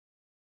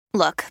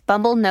Look,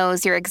 Bumble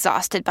knows you're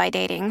exhausted by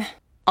dating.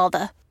 All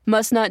the,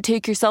 must not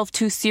take yourself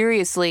too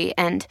seriously,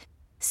 and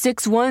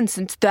 6'1"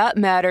 since that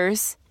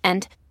matters.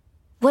 And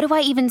what do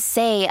I even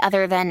say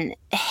other than,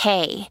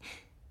 hey?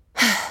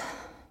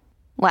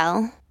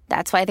 Well,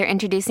 that's why they're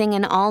introducing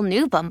an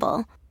all-new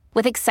Bumble,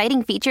 with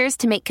exciting features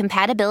to make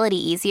compatibility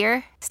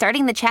easier,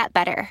 starting the chat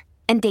better,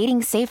 and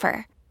dating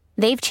safer.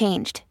 They've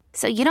changed,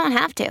 so you don't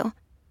have to.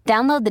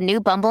 Download the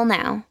new Bumble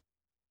now.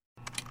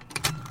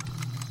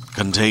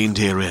 Contained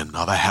herein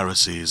are the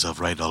heresies of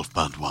Radolf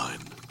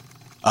Burntwine,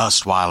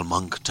 erstwhile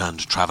monk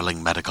turned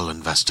traveling medical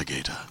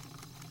investigator.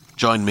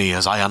 Join me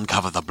as I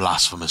uncover the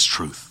blasphemous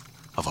truth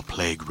of a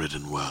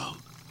plague-ridden world,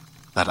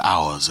 that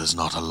ours is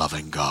not a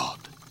loving God,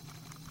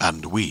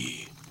 and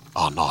we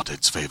are not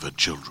its favored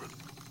children.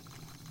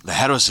 The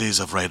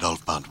heresies of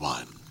Radolf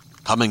Burntwine,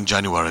 coming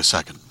January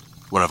 2nd,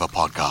 wherever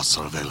podcasts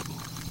are available.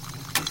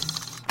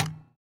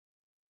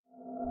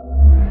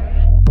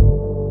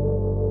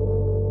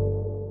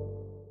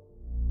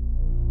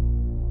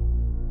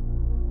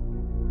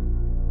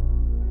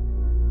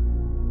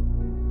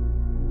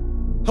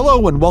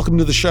 Hello and welcome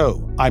to the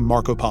show. I'm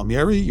Marco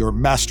Palmieri, your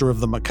master of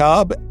the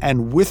macabre,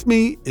 and with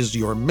me is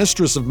your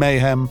mistress of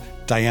mayhem,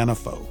 Diana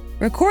Foe.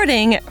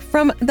 Recording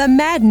from the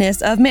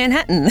madness of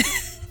Manhattan.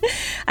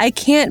 I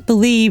can't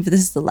believe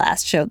this is the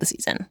last show of the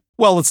season.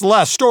 Well, it's the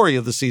last story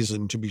of the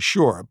season, to be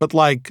sure, but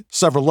like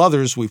several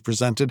others we've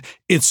presented,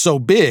 it's so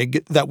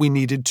big that we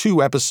needed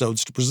 2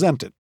 episodes to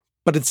present it.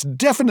 But it's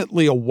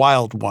definitely a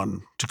wild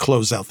one to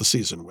close out the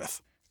season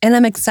with. And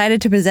I'm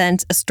excited to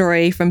present a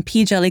story from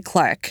P. Djeli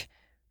Clark,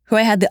 who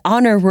I had the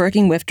honor of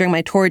working with during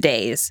my tour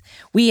days.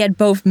 We had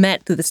both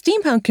met through the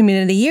steampunk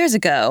community years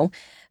ago,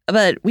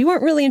 but we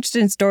weren't really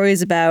interested in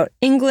stories about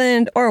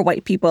England or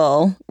white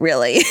people,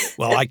 really.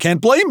 Well, I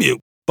can't blame you,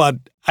 but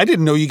I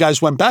didn't know you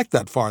guys went back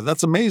that far.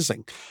 That's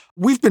amazing.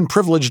 We've been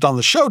privileged on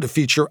the show to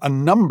feature a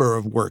number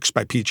of works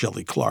by P.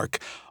 Djeli Clark.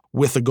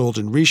 With the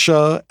Golden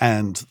Risha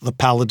and The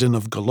Paladin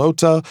of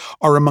Golota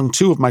are among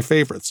 2 of my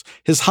favorites.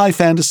 His high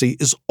fantasy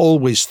is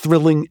always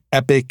thrilling,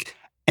 epic,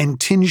 and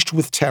tinged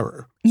with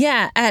terror.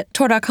 Yeah, at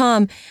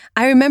Tor.com,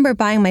 I remember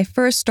buying my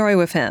first story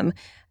with him,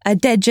 A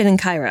Dead Djinn in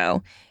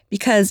Cairo,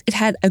 because it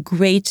had a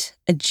great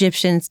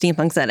Egyptian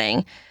steampunk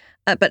setting.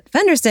 But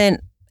Fenderson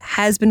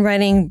has been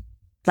writing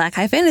black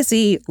high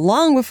fantasy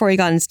long before he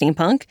got into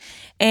steampunk,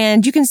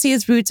 and you can see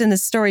his roots in the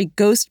story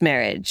Ghost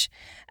Marriage,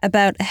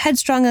 about a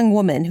headstrong young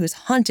woman who is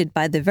haunted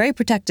by the very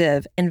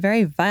protective and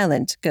very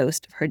violent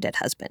ghost of her dead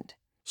husband.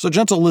 So,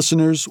 gentle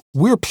listeners,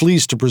 we're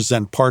pleased to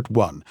present part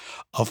 1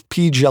 of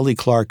P. Djeli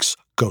Clark's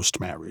Ghost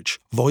Marriage,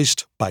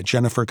 voiced by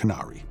Jennifer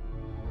Canary.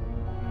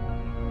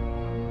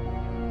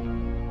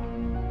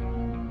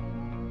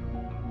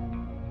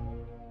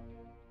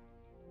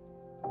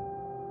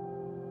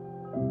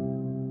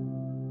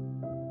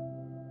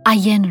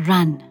 Ayen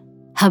ran,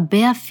 her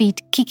bare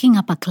feet kicking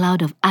up a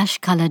cloud of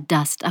ash-colored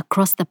dust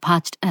across the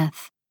parched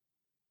earth.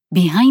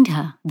 Behind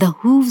her, the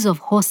hooves of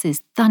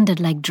horses thundered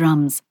like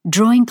drums,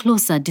 drawing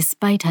closer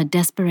despite her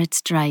desperate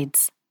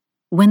strides.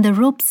 When the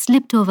rope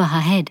slipped over her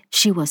head,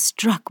 she was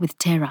struck with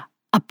terror.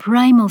 A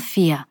primal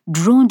fear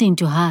droned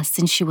into her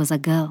since she was a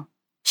girl.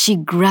 She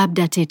grabbed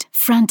at it,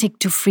 frantic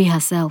to free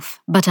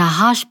herself, but a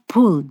harsh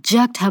pull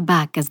jerked her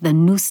back as the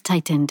noose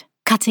tightened,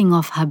 cutting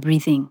off her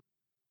breathing.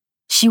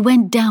 She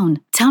went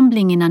down,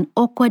 tumbling in an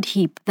awkward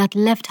heap that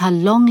left her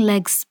long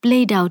legs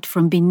splayed out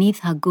from beneath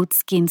her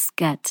goatskin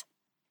skirt.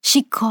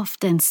 She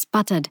coughed and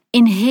sputtered,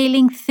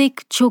 inhaling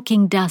thick,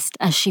 choking dust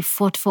as she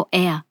fought for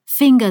air,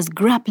 fingers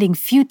grappling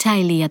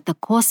futilely at the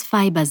coarse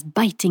fibers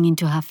biting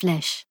into her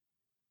flesh.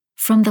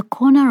 From the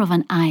corner of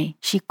an eye,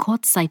 she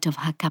caught sight of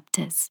her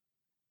captors.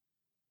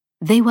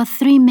 They were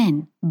 3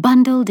 men,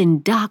 bundled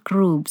in dark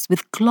robes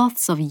with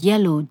cloths of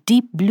yellow,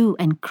 deep blue,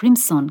 and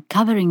crimson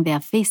covering their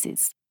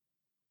faces.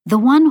 The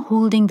one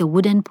holding the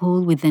wooden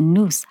pole with the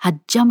noose had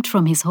jumped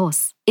from his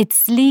horse, its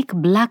sleek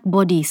black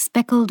body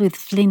speckled with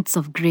flints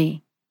of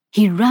grey.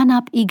 He ran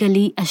up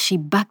eagerly as she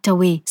backed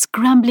away,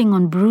 scrambling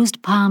on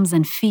bruised palms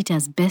and feet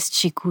as best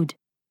she could.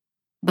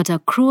 But a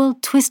cruel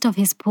twist of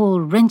his pole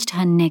wrenched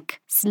her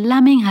neck,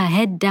 slamming her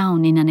head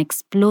down in an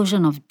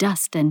explosion of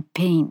dust and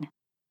pain.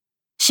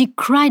 She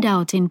cried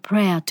out in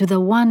prayer to the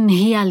one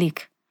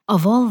Hialik.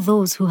 Of all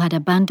those who had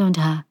abandoned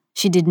her,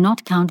 she did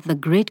not count the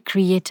great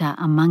Creator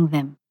among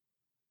them.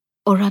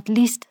 Or at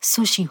least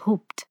so she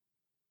hoped.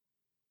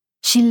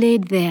 She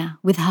laid there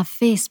with her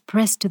face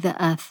pressed to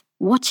the earth,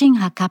 watching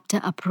her captor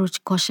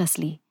approach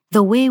cautiously,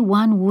 the way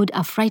one would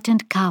a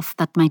frightened calf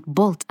that might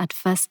bolt at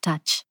first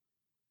touch.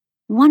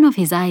 One of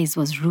his eyes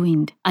was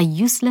ruined, a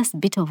useless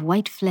bit of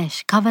white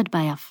flesh covered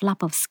by a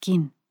flap of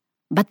skin,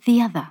 but the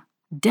other,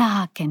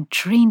 dark and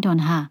trained on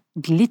her,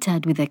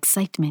 glittered with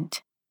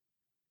excitement.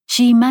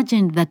 She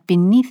imagined that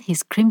beneath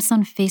his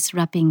crimson face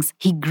wrappings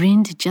he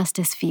grinned just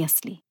as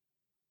fiercely.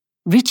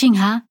 Reaching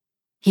her,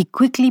 he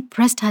quickly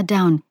pressed her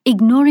down,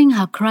 ignoring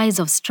her cries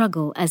of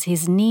struggle as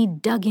his knee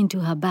dug into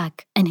her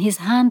back and his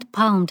hand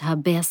palmed her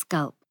bare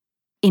scalp.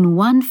 In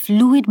one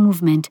fluid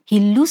movement, he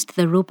loosed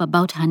the rope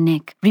about her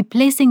neck,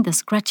 replacing the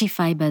scratchy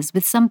fibers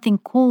with something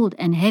cold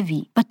and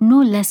heavy, but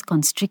no less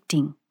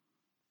constricting.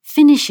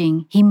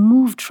 Finishing, he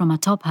moved from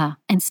atop her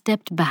and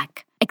stepped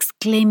back,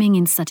 exclaiming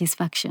in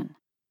satisfaction.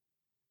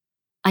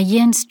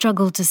 Ayen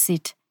struggled to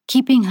sit,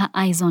 keeping her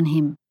eyes on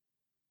him.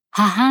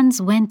 Her hands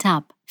went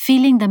up,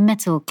 feeling the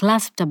metal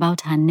clasped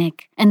about her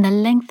neck and the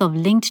length of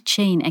linked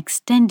chain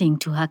extending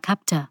to her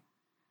captor.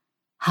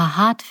 Her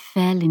heart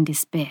fell in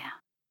despair.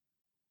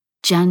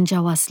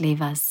 Janjawa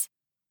slavers.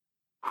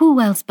 Who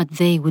else but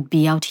they would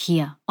be out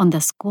here, on the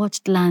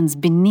scorched lands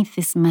beneath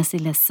this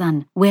merciless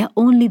sun, where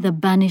only the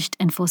banished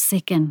and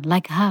forsaken,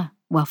 like her,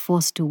 were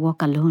forced to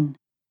walk alone?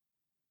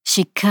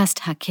 She cursed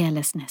her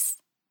carelessness.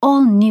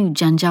 All knew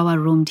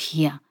Janjawa roamed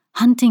here,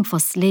 hunting for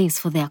slaves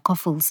for their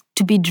coffles,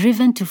 to be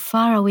driven to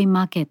faraway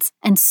markets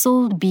and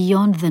sold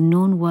beyond the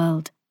known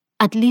world,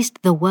 at least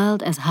the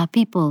world as her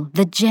people,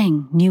 the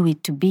Jeng, knew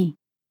it to be.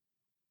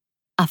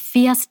 A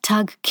fierce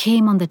tug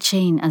came on the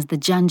chain as the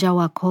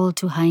Janjawa called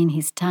to her in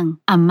his tongue,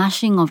 a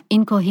mashing of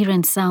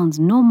incoherent sounds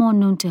no more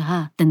known to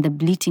her than the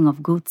bleating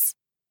of goats.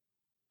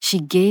 She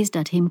gazed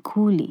at him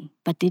coolly,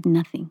 but did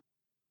nothing.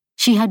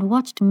 She had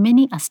watched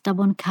many a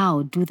stubborn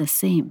cow do the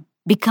same,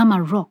 become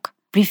a rock,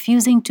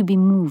 refusing to be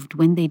moved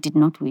when they did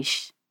not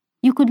wish.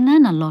 You could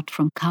learn a lot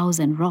from cows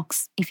and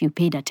rocks if you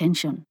paid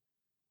attention.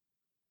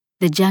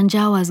 The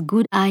Janjawa's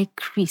good eye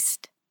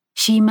creased.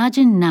 She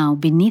imagined now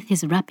beneath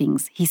his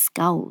wrappings he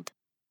scowled.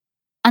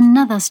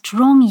 Another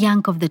strong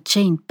yank of the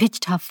chain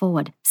pitched her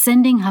forward,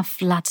 sending her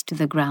flat to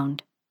the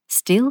ground.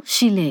 Still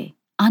she lay,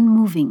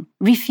 unmoving,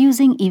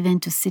 refusing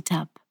even to sit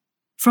up.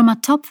 From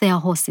atop their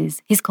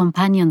horses, his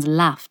companions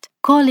laughed,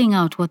 calling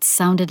out what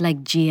sounded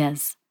like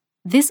jeers.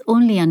 This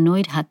only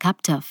annoyed her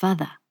captor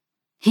further.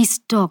 He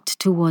stalked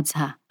towards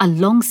her, a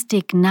long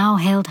stick now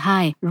held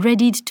high,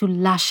 readied to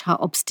lash her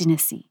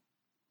obstinacy.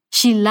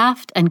 She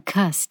laughed and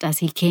cursed as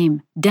he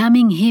came,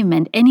 damning him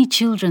and any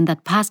children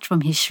that passed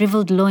from his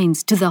shriveled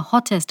loins to the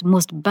hottest,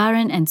 most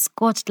barren and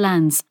scorched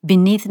lands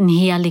beneath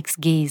Nhialik's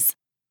gaze.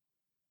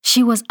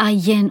 She was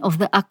Ayen of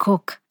the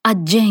Akok, a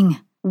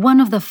Jeng, one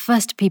of the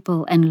first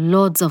people and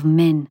lords of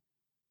men,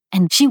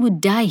 and she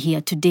would die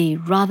here today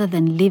rather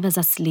than live as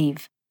a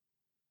slave.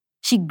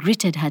 She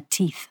gritted her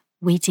teeth,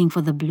 waiting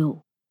for the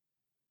blow.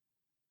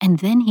 And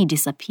then he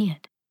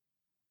disappeared.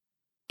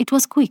 It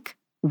was quick.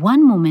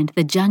 One moment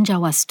the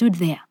Janjawa stood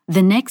there,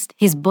 the next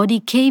his body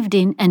caved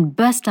in and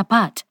burst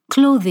apart,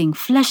 clothing,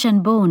 flesh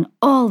and bone,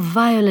 all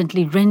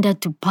violently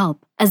rendered to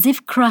pulp, as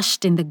if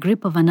crushed in the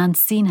grip of an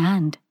unseen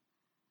hand.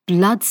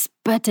 Blood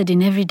spurted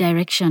in every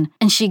direction,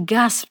 and she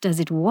gasped as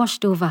it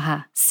washed over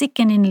her,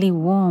 sickeningly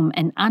warm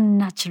and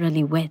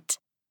unnaturally wet.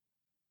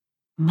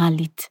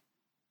 Malit.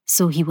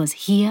 So he was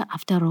here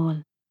after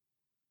all.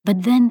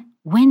 But then,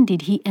 when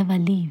did he ever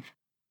leave?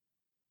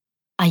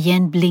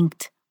 Ayen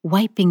blinked,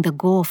 wiping the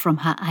gore from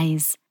her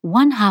eyes.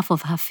 One half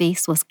of her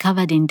face was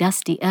covered in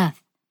dusty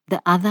earth,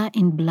 the other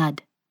in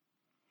blood.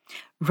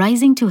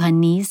 Rising to her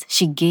knees,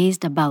 she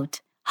gazed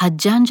about. Her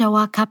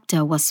Janjawa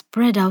captor was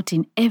spread out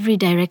in every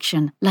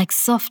direction like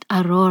soft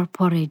arrow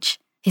porridge.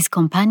 His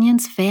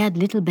companions fared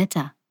little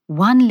better.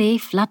 One lay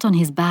flat on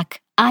his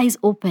back, eyes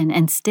open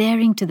and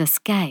staring to the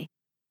sky,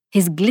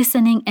 his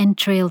glistening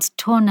entrails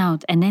torn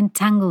out and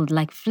entangled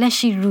like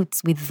fleshy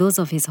roots with those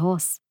of his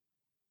horse.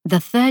 The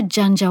third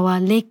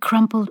Janjawa lay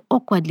crumpled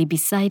awkwardly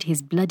beside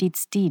his bloodied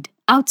steed,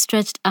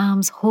 outstretched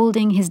arms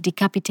holding his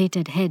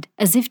decapitated head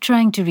as if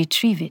trying to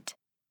retrieve it.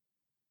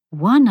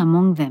 One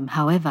among them,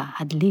 however,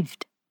 had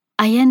lived.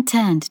 Ayen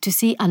turned to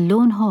see a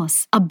lone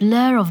horse, a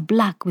blur of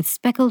black with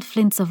speckled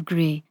flints of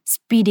grey,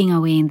 speeding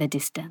away in the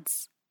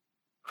distance.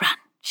 "Run,"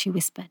 she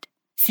whispered.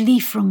 "Flee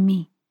from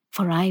me,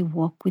 for I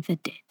walk with the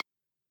dead."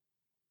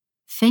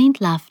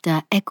 Faint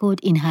laughter echoed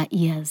in her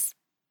ears.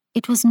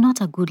 It was not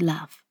a good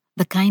laugh,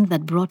 the kind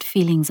that brought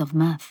feelings of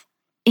mirth.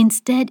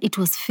 Instead, it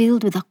was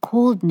filled with a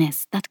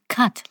coldness that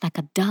cut like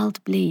a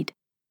dulled blade.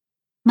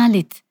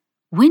 "Malit,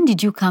 when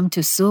did you come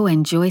to so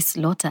enjoy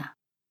slaughter?"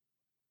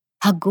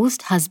 Her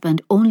ghost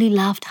husband only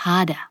laughed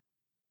harder.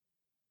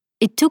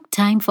 It took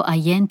time for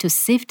Ayen to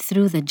sift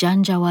through the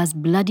Janjawa's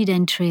bloodied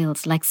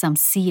entrails like some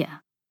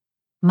seer.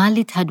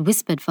 Malit had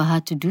whispered for her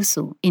to do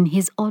so in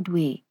his odd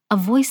way, a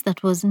voice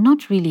that was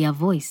not really a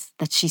voice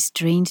that she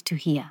strained to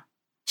hear.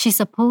 She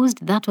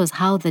supposed that was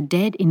how the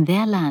dead in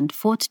their land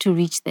fought to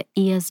reach the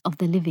ears of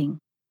the living.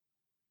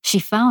 She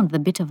found the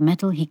bit of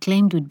metal he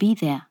claimed would be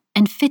there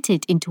and fit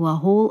it into a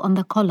hole on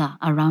the collar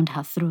around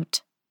her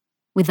throat.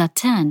 With a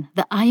turn,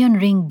 the iron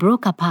ring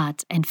broke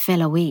apart and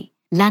fell away,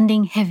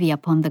 landing heavy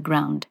upon the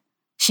ground.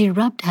 She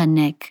rubbed her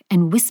neck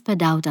and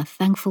whispered out a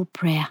thankful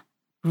prayer,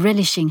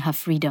 relishing her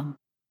freedom.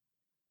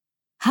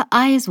 Her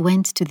eyes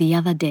went to the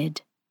other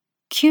dead.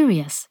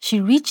 Curious, she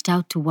reached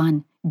out to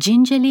one,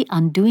 gingerly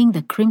undoing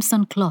the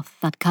crimson cloth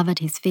that covered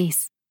his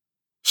face.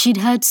 She'd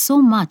heard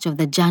so much of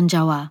the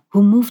Janjawa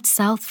who moved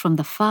south from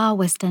the far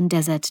western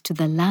desert to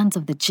the lands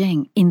of the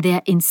Jeng in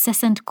their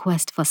incessant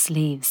quest for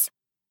slaves.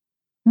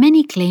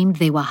 Many claimed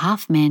they were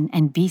half men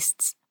and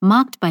beasts,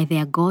 marked by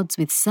their gods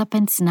with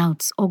serpent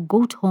snouts or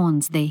goat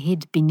horns they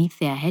hid beneath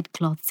their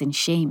headcloths in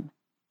shame.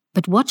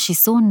 But what she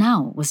saw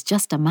now was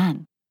just a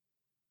man.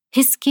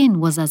 His skin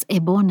was as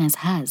ebon as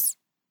hers,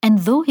 and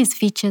though his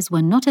features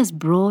were not as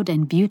broad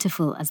and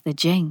beautiful as the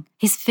Jeng,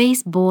 his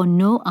face bore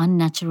no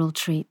unnatural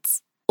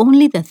traits.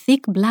 Only the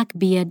thick black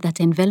beard that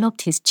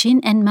enveloped his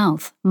chin and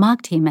mouth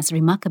marked him as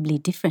remarkably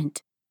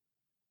different.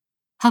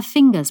 Her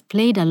fingers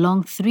played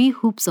along 3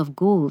 hoops of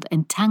gold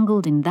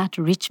entangled in that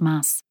rich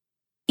mass,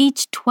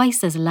 each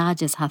twice as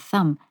large as her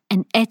thumb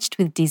and etched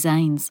with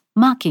designs,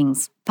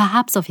 markings,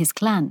 perhaps of his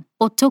clan,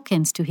 or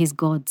tokens to his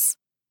gods.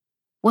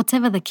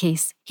 Whatever the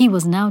case, he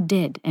was now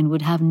dead and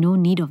would have no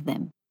need of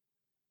them.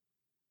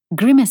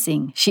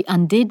 Grimacing, she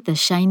undid the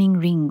shining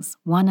rings,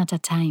 one at a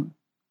time.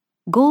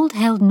 Gold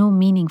held no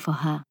meaning for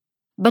her,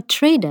 but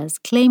traders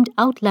claimed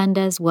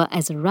outlanders were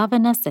as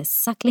ravenous as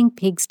suckling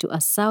pigs to a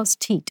sow's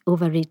teat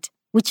over it,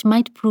 which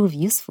might prove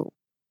useful.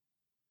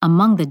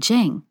 Among the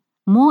Jeng,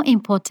 more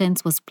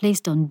importance was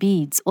placed on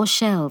beads or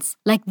shells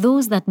like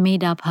those that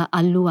made up her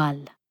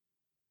alual.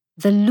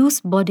 The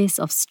loose bodice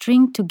of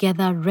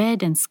stringed-together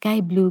red and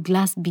sky-blue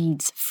glass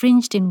beads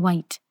fringed in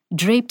white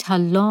draped her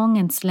long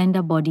and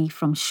slender body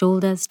from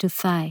shoulders to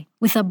thigh,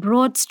 with a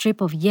broad strip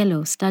of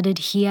yellow studded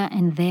here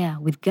and there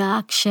with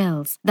gaak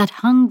shells that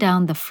hung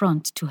down the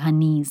front to her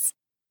knees.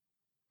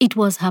 It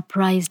was her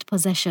prized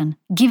possession,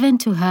 given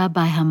to her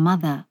by her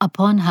mother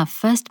upon her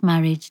first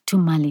marriage to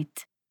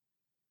Malit.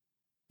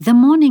 The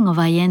morning of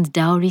Ayen's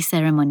dowry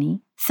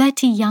ceremony,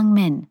 30 young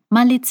men,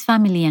 Malit's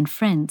family and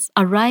friends,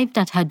 arrived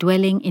at her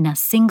dwelling in a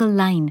single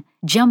line,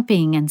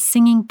 jumping and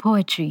singing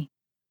poetry.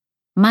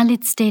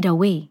 Malit stayed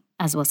away,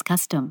 as was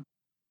custom.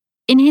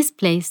 In his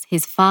place,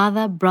 his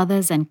father,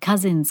 brothers, and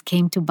cousins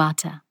came to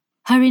barter.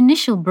 Her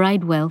initial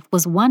bride wealth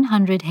was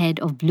 100 head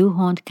of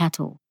blue-horned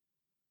cattle.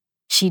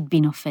 She'd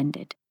been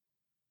offended.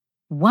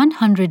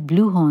 100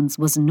 blue horns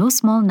was no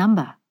small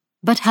number,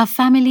 but her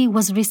family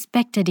was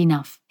respected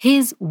enough,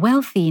 his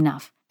wealthy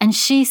enough, and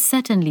she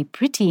certainly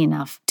pretty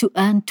enough to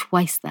earn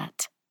twice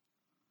that.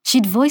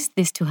 She'd voiced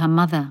this to her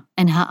mother,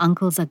 and her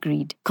uncles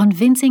agreed,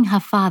 convincing her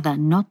father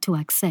not to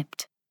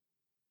accept.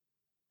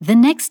 The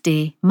next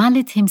day,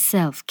 Malit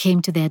himself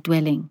came to their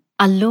dwelling,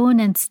 alone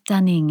and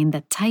stunning in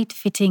the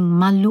tight-fitting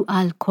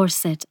malu'al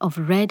corset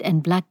of red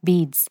and black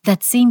beads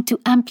that seemed to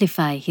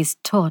amplify his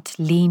taut,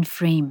 lean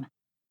frame.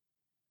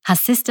 Her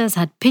sisters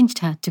had pinched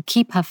her to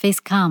keep her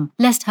face calm,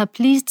 lest her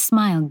pleased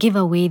smile give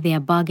away their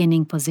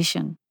bargaining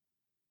position.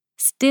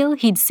 Still,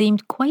 he'd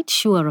seemed quite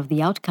sure of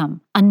the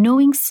outcome, a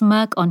knowing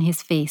smirk on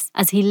his face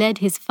as he led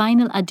his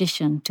final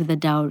addition to the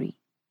dowry.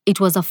 It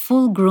was a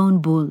full-grown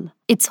bull,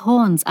 its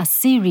horns a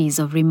series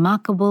of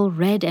remarkable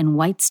red and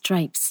white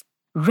stripes.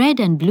 Red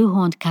and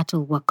blue-horned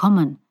cattle were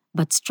common,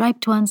 but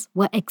striped ones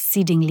were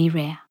exceedingly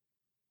rare.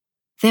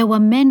 There were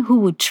men who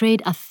would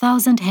trade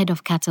 1,000 head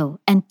of cattle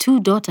and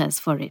 2 daughters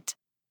for it.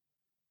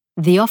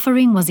 The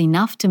offering was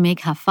enough to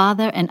make her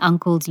father and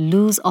uncles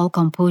lose all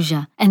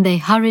composure, and they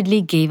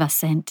hurriedly gave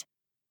assent.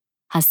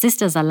 Her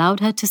sisters allowed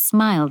her to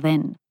smile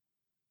then.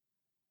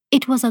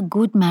 It was a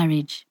good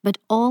marriage, but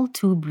all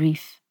too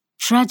brief.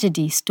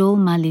 Tragedy stole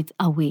Malit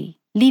away,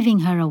 leaving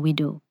her a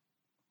widow.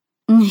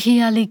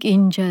 "Nhialik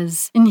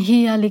injas,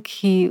 Nhialik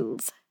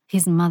heals,"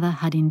 his mother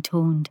had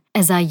intoned,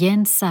 as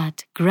Ayen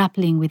sat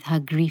grappling with her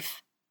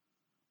grief.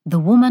 The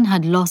woman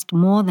had lost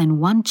more than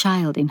 1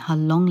 child in her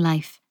long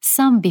life,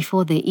 some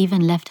before they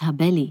even left her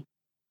belly,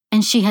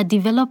 and she had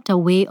developed a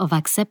way of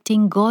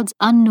accepting God's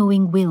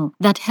unknowing will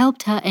that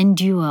helped her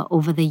endure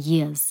over the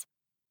years.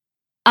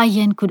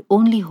 Ayen could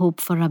only hope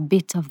for a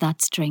bit of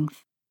that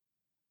strength.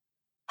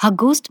 Her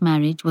ghost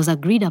marriage was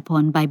agreed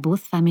upon by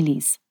both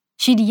families.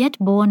 She'd yet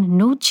borne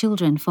no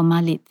children for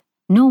Malit,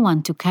 no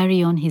one to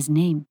carry on his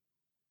name.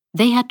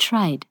 They had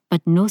tried,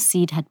 but no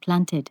seed had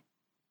planted.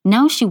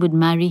 Now she would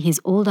marry his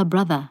older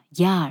brother,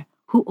 Yar,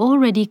 who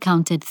already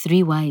counted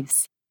 3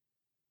 wives.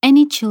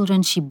 Any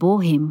children she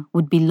bore him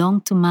would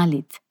belong to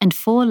Malit and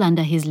fall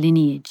under his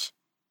lineage.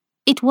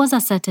 It was a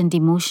certain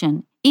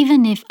demotion,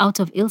 even if out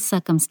of ill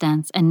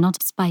circumstance and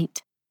not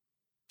spite.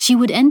 She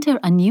would enter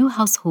a new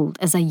household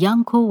as a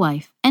young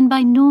co-wife and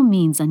by no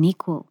means an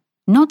equal,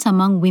 not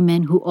among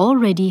women who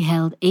already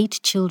held 8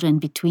 children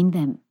between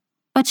them.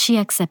 But she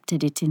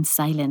accepted it in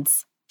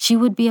silence. She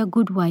would be a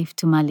good wife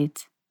to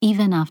Malit,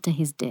 even after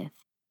his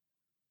death.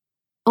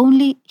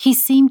 Only he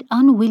seemed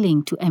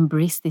unwilling to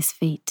embrace this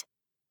fate.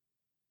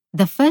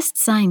 The first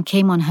sign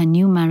came on her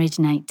new marriage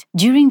night,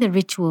 during the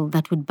ritual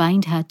that would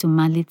bind her to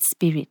Malit's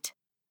spirit.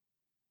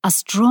 A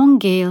strong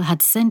gale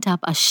had sent up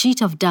a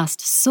sheet of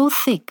dust so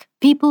thick,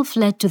 people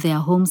fled to their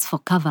homes for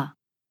cover.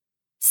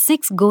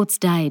 6 goats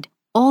died,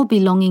 all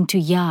belonging to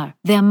Yar,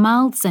 their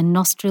mouths and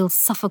nostrils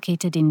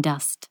suffocated in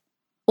dust.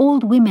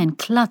 Old women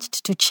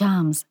clutched to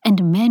charms,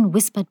 and men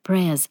whispered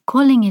prayers,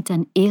 calling it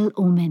an ill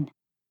omen.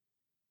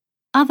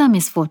 Other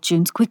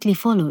misfortunes quickly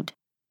followed.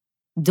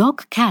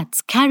 Dog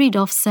cats carried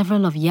off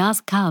several of Yar's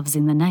calves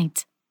in the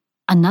night.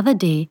 Another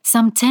day,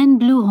 some 10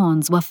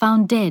 bluehorns were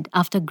found dead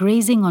after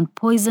grazing on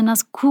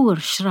poisonous kur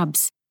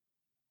shrubs.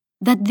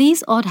 That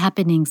these odd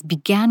happenings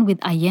began with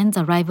Ayen's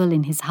arrival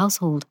in his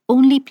household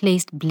only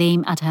placed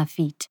blame at her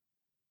feet.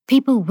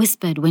 People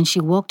whispered when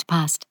she walked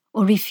past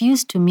or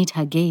refused to meet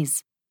her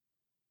gaze.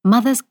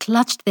 Mothers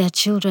clutched their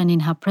children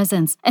in her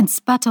presence and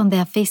spat on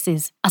their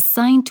faces, a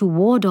sign to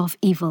ward off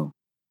evil.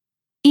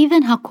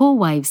 Even her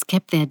co-wives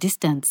kept their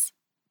distance.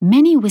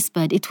 Many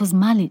whispered it was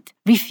Malit,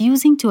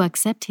 refusing to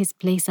accept his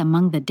place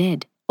among the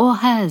dead or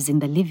hers in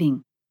the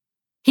living.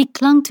 He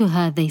clung to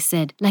her, they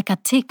said, like a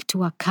tick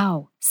to a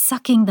cow,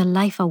 sucking the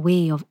life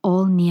away of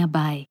all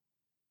nearby.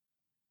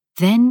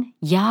 Then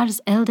Yar's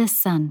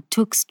eldest son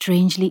took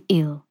strangely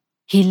ill.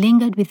 He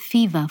lingered with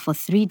fever for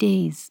 3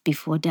 days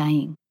before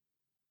dying.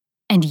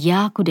 And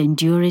Yar could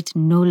endure it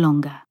no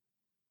longer.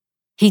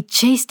 He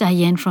chased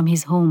Ayen from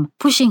his home,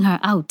 pushing her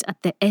out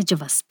at the edge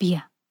of a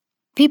spear.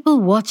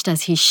 People watched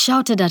as he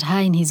shouted at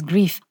her in his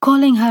grief,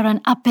 calling her an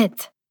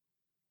apet.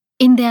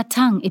 In their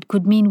tongue, it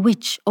could mean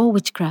witch or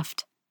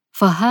witchcraft.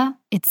 For her,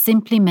 it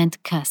simply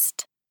meant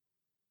cursed.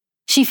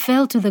 She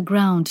fell to the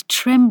ground,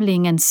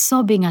 trembling and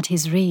sobbing at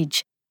his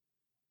rage.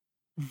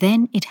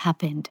 Then it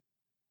happened.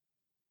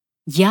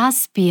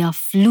 Yar's spear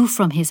flew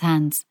from his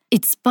hands.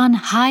 It spun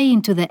high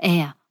into the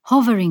air,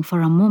 hovering for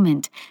a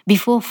moment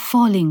before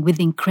falling with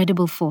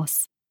incredible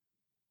force.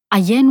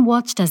 Ayen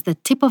watched as the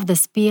tip of the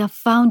spear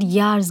found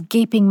Yar's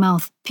gaping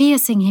mouth,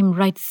 piercing him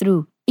right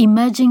through,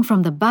 emerging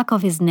from the back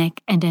of his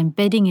neck and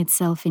embedding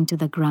itself into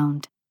the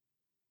ground.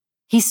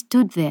 He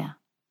stood there,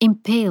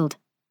 impaled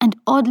and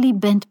oddly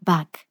bent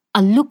back,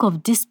 a look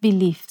of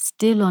disbelief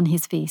still on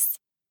his face.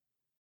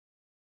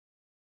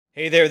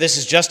 Hey there, this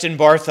is Justin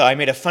Bartha. I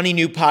made a funny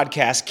new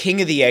podcast,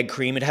 King of the Egg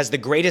Cream. It has the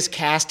greatest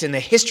cast in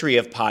the history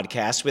of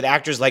podcasts with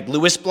actors like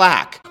Louis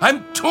Black.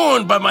 I'm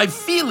torn by my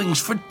feelings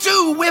for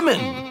 2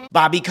 women.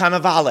 Bobby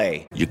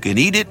Cannavale. You can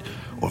eat it,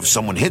 or if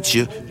someone hits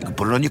you, you can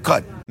put it on your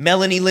cut.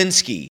 Melanie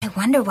Linsky. I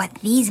wonder what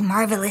these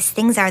marvelous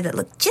things are that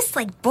look just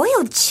like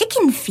boiled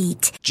chicken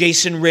feet.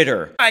 Jason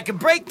Ritter. I can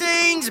break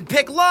things and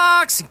pick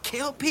locks and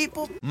kill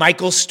people.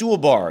 Michael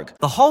Stuhlbarg.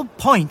 The whole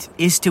point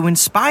is to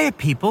inspire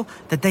people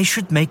that they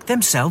should make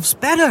themselves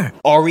better.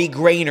 Ari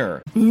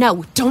Grainer.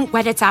 No, don't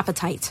whet its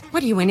appetite.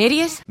 What are you, an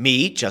idiot?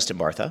 Me, Justin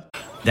Bartha.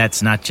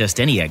 That's not just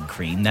any egg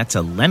cream, that's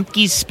a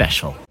Lemke's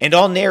special. And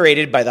all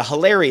narrated by the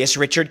hilarious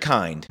Richard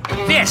Kind.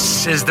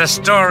 This is the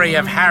story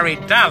of Harry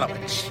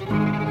Dalowitz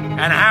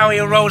and how he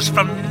rose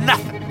from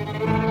nothing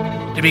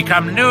to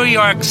become New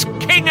York's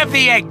King of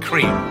the Egg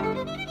Cream.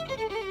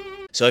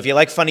 So if you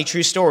like funny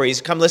true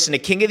stories, come listen to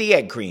King of the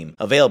Egg Cream,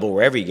 available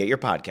wherever you get your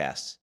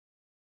podcasts.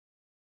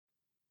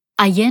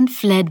 Ayen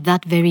fled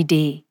that very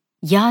day.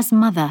 Yar's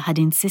mother had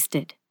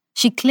insisted.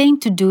 She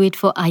claimed to do it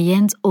for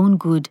Ayen's own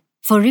good,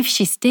 for if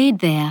she stayed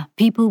there,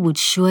 people would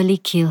surely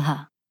kill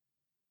her.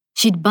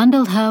 She'd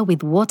bundled her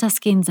with water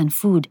skins and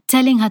food,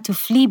 telling her to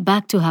flee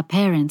back to her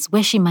parents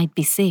where she might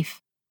be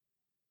safe.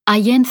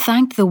 Ayen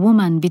thanked the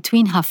woman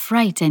between her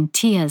fright and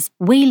tears,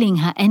 wailing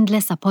her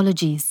endless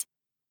apologies.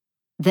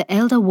 The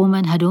elder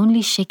woman had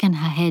only shaken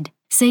her head,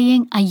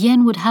 saying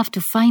Ayen would have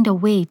to find a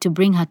way to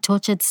bring her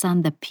tortured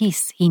son the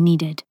peace he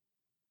needed.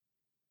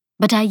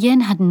 But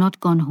Ayen had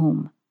not gone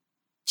home.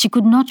 She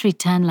could not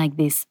return like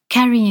this,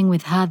 carrying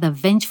with her the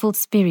vengeful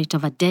spirit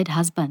of a dead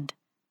husband.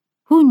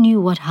 Who knew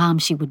what harm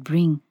she would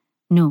bring?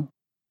 No,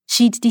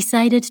 she'd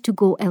decided to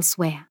go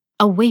elsewhere,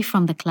 away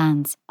from the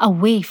clans,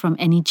 away from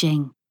any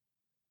Jeng.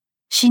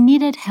 She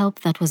needed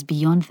help that was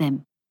beyond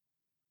them.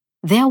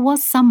 There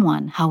was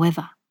someone,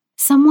 however,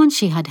 someone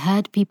she had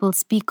heard people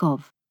speak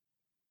of.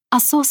 A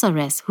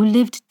sorceress who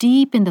lived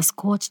deep in the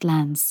scorched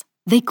lands.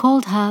 They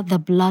called her the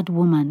Blood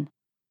Woman.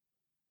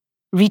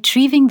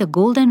 Retrieving the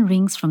golden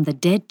rings from the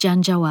dead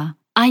Janjawa,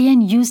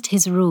 Ayen used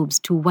his robes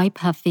to wipe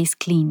her face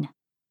clean.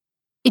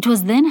 It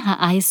was then her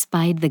eyes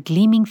spied the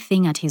gleaming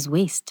thing at his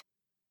waist.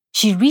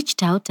 She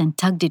reached out and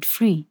tugged it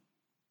free.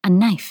 A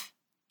knife,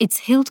 its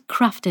hilt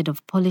crafted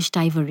of polished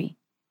ivory.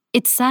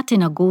 It sat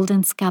in a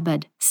golden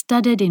scabbard,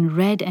 studded in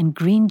red and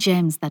green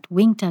gems that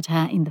winked at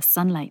her in the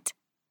sunlight.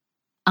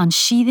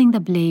 Unsheathing the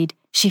blade,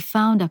 she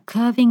found a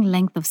curving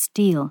length of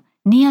steel,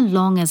 near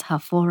long as her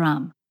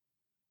forearm.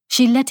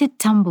 She let it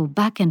tumble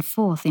back and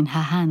forth in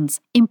her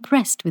hands,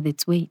 impressed with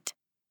its weight.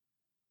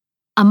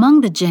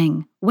 Among the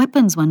Jeng,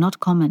 weapons were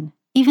not common,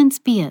 even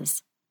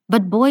spears,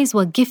 but boys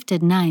were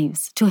gifted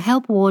knives to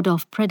help ward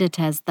off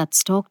predators that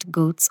stalked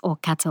goats or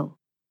cattle.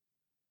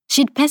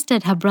 She'd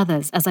pestered her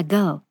brothers as a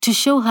girl to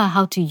show her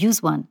how to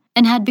use one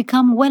and had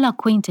become well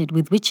acquainted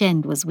with which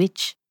end was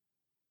which.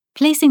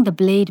 Placing the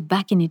blade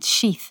back in its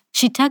sheath,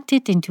 she tucked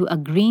it into a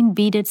green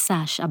beaded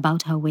sash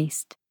about her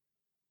waist.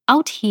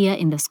 Out here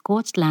in the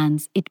scorched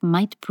lands, it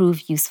might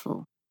prove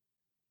useful.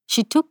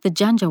 She took the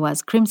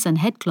Janjawa's crimson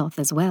headcloth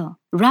as well,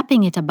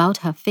 wrapping it about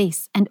her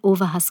face and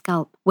over her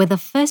scalp, where the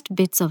first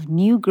bits of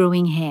new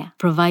growing hair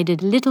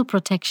provided little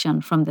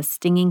protection from the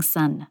stinging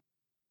sun.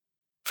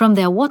 From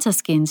their water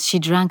skins, she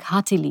drank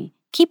heartily,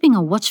 keeping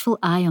a watchful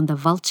eye on the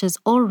vultures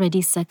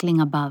already circling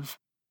above.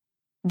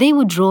 They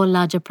would draw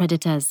larger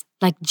predators,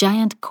 like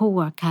giant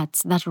koa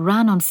cats that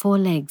ran on 4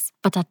 legs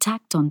but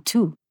attacked on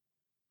 2.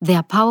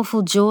 Their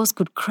powerful jaws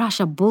could crush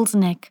a bull's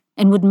neck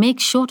and would make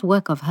short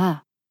work of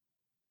her.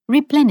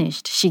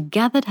 Replenished, she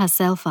gathered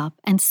herself up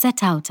and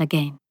set out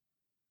again.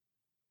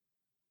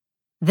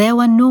 There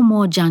were no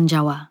more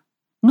Janjawa,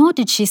 nor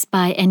did she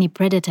spy any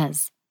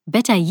predators.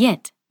 Better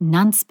yet,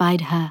 none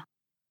spied her.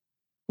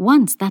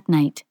 Once that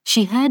night,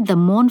 she heard the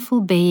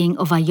mournful baying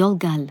of a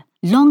Yolgal,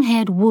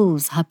 long-haired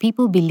wolves her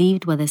people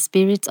believed were the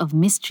spirits of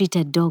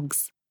mistreated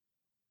dogs.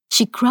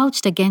 She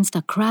crouched against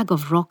a crag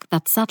of rock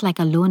that sat like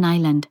a lone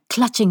island,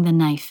 clutching the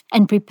knife,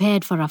 and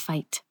prepared for a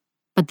fight.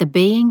 But the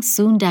baying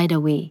soon died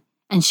away,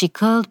 and she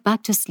curled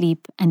back to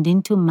sleep and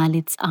into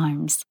Malit's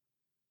arms.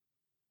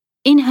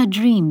 In her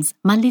dreams,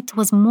 Malit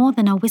was more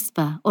than a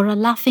whisper or a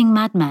laughing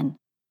madman.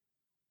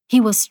 He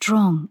was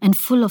strong and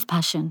full of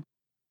passion,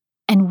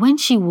 and when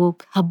she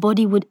woke, her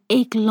body would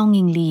ache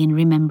longingly in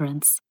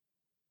remembrance.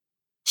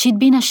 She'd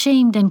been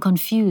ashamed and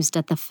confused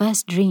at the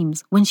first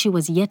dreams when she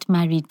was yet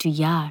married to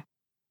Yar.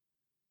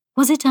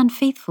 Was it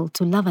unfaithful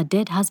to love a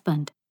dead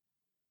husband?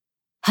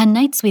 Her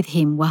nights with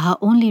him were her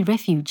only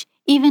refuge,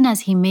 even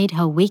as he made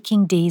her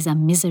waking days a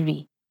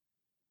misery.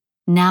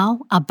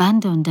 Now,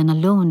 abandoned and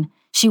alone,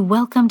 she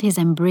welcomed his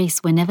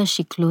embrace whenever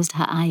she closed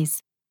her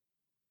eyes.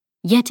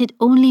 Yet it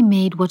only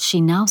made what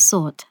she now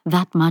sought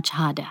that much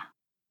harder.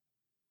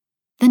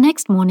 The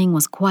next morning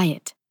was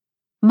quiet.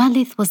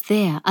 Malith was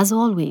there, as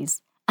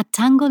always, a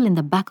tangle in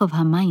the back of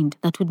her mind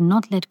that would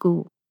not let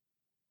go.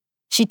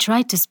 She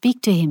tried to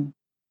speak to him,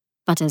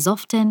 but as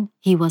often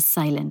he was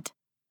silent.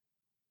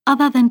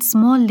 Other than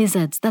small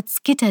lizards that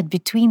skittered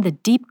between the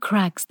deep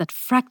cracks that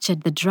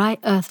fractured the dry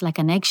earth like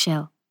an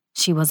eggshell,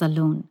 she was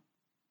alone.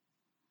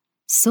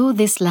 So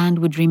this land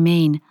would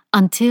remain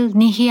until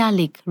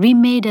Nihialik,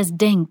 remade as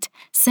Denkt,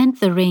 sent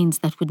the rains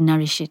that would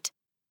nourish it,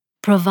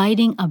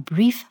 providing a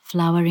brief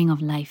flowering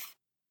of life.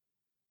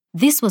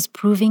 This was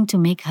proving to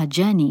make her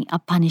journey a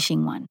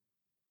punishing one.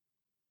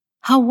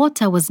 Her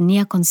water was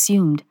near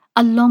consumed,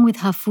 along with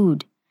her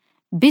food,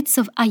 bits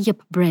of ayap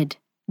bread,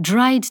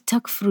 dried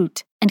tuck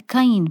fruit, and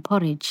kain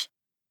porridge.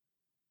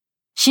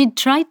 She'd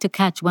tried to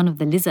catch one of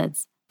the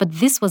lizards, but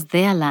this was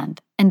their land,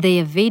 and they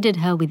evaded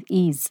her with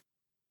ease.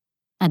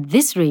 At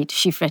this rate,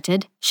 she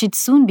fretted, she'd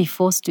soon be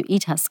forced to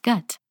eat her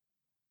scut.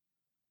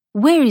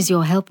 Where is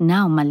your help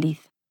now,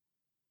 Malith?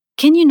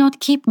 Can you not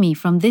keep me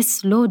from this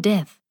slow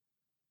death?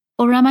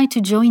 Or am I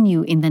to join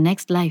you in the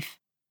next life?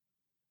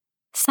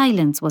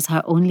 Silence was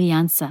her only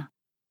answer.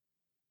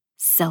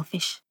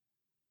 Selfish,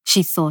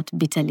 she thought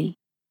bitterly.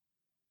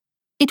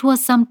 It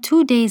was some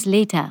 2 days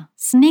later,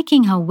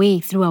 snaking her way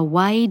through a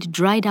wide,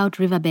 dried-out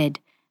riverbed,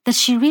 that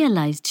she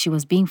realized she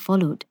was being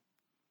followed.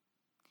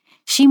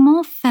 She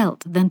more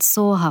felt than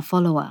saw her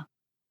follower,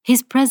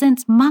 his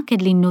presence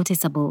markedly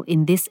noticeable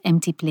in this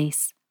empty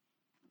place.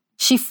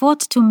 She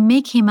fought to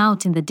make him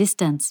out in the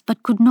distance,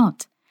 but could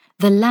not,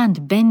 the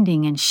land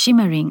bending and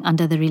shimmering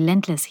under the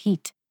relentless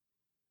heat.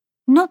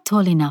 Not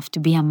tall enough to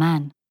be a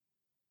man.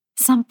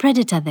 Some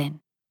predator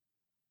then.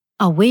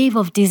 A wave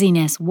of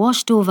dizziness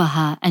washed over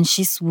her and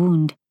she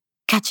swooned,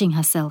 catching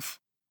herself.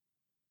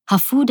 Her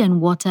food and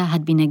water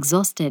had been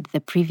exhausted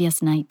the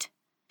previous night.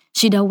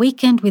 She'd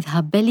awakened with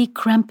her belly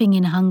cramping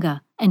in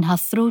hunger and her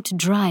throat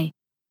dry,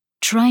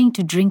 trying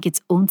to drink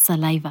its own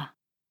saliva.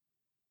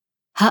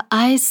 Her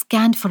eyes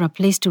scanned for a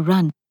place to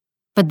run,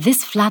 but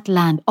this flat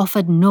land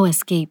offered no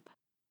escape.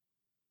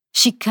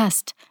 She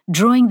cursed,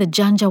 drawing the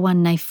Janjawan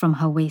knife from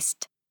her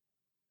waist.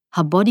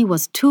 Her body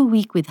was too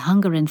weak with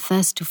hunger and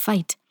thirst to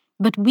fight,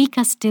 but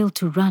weaker still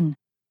to run.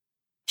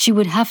 She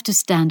would have to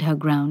stand her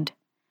ground.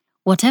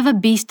 Whatever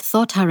beast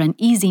thought her an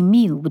easy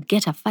meal would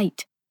get a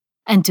fight,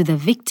 and to the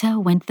victor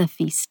went the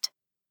feast.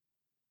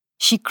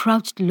 She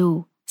crouched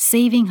low,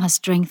 saving her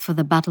strength for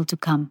the battle to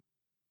come.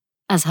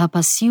 As her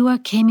pursuer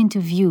came into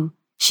view,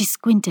 she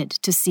squinted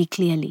to see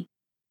clearly.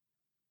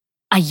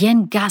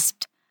 Ayen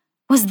gasped.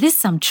 Was this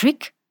some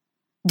trick?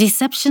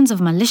 Deceptions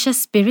of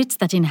malicious spirits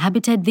that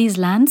inhabited these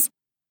lands?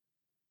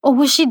 Or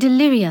was she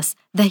delirious,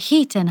 the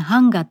heat and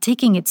hunger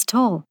taking its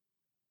toll?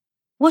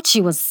 What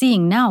she was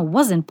seeing now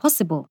wasn't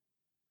possible.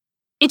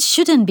 It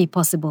shouldn't be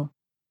possible.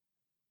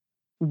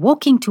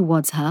 Walking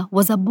towards her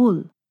was a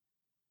bull.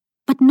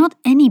 But not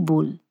any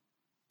bull.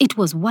 It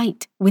was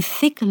white, with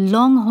thick,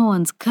 long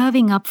horns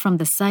curving up from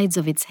the sides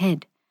of its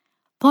head.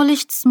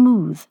 Polished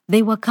smooth,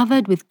 they were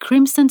covered with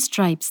crimson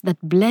stripes that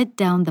bled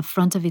down the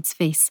front of its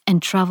face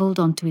and traveled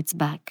onto its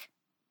back.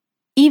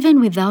 Even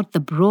without the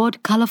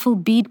broad, colorful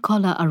bead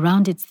collar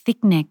around its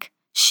thick neck,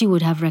 she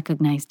would have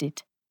recognized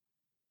it.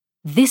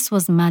 This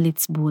was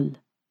Malith's bull.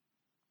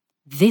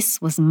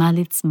 This was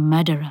Malith's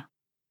murderer.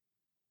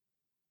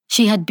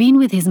 She had been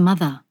with his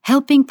mother,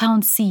 helping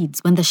pound seeds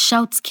when the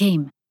shouts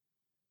came.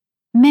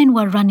 Men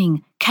were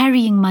running,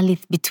 carrying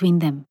Malith between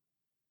them.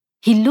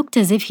 He looked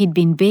as if he'd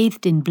been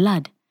bathed in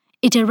blood.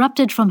 It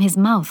erupted from his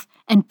mouth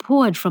and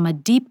poured from a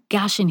deep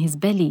gash in his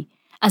belly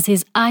as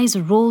his eyes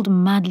rolled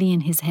madly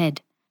in his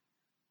head.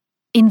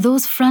 In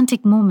those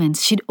frantic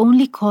moments, she'd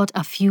only caught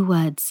a few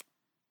words.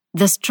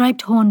 The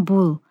striped horn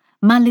bull,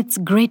 Malith's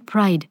great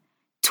pride,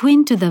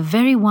 twin to the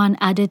very one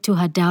added to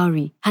her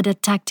dowry, had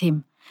attacked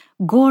him,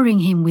 goring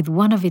him with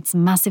one of its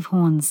massive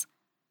horns.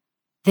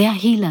 Their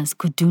healers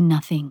could do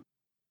nothing.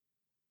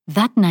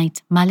 That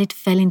night, Malit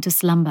fell into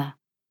slumber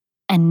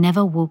and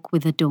never woke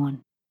with the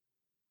dawn.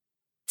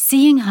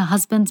 Seeing her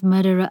husband's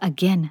murderer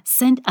again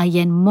sent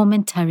Ayen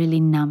momentarily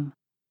numb.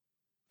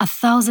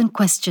 1,000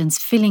 questions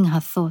filling her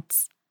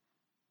thoughts.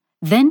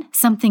 Then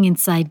something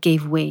inside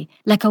gave way,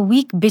 like a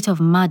weak bit of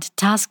mud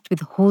tasked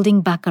with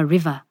holding back a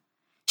river.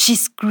 She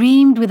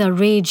screamed with a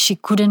rage she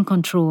couldn't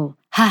control.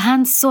 Her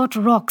hands sought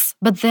rocks,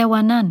 but there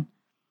were none.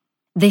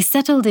 They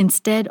settled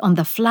instead on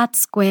the flat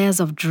squares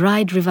of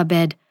dried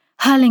riverbed,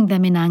 hurling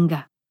them in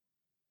anger.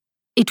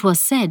 It was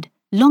said,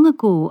 long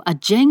ago a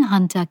Jeng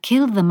hunter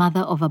killed the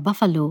mother of a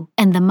buffalo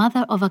and the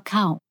mother of a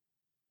cow.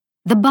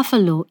 The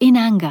buffalo, in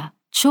anger,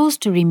 chose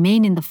to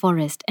remain in the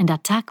forest and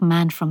attack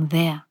man from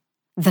there.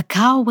 The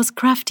cow was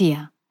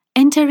craftier,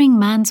 entering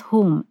man's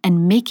home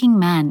and making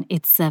man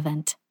its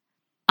servant.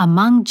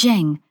 Among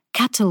Jeng,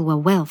 cattle were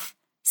wealth,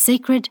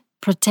 sacred,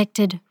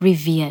 protected,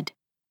 revered.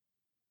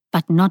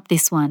 But not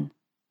this one,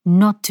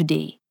 not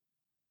today.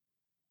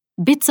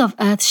 Bits of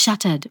earth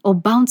shattered or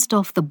bounced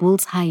off the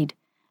bull's hide,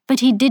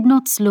 but he did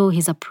not slow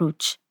his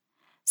approach.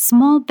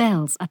 Small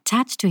bells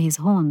attached to his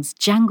horns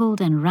jangled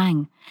and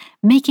rang,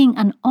 making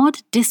an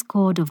odd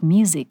discord of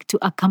music to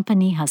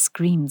accompany her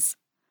screams.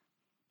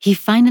 He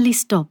finally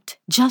stopped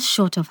just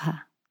short of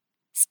her,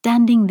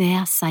 standing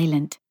there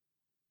silent,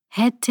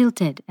 head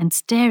tilted and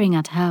staring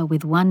at her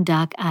with one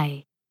dark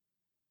eye.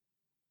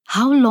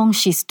 How long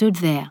she stood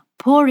there,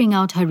 pouring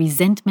out her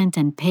resentment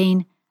and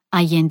pain,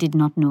 Ayen did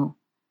not know.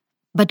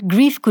 But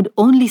grief could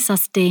only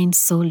sustain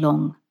so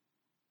long.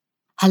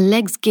 Her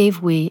legs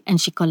gave way and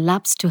she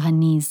collapsed to her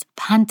knees,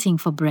 panting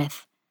for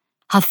breath.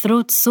 Her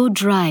throat so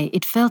dry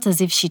it felt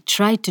as if she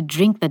tried to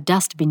drink the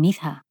dust beneath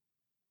her.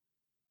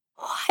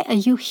 "Why are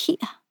you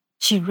here?"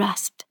 she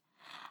rasped.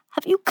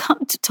 "Have you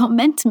come to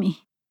torment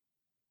me?"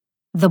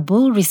 The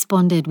bull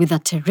responded with a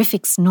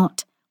terrific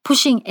snort,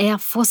 pushing air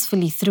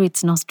forcefully through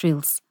its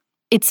nostrils.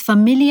 Its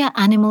familiar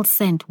animal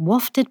scent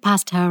wafted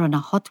past her on a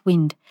hot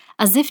wind,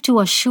 as if to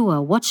assure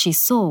what she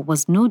saw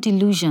was no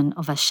delusion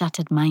of a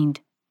shattered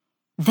mind.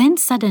 Then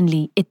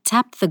suddenly it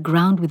tapped the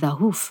ground with a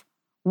hoof,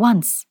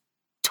 once,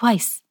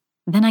 twice,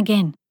 then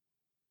again.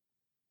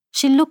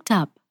 She looked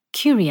up,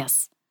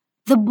 curious.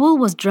 The bull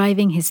was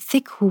driving his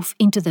thick hoof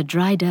into the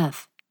dried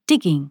earth,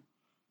 digging.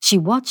 She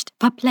watched,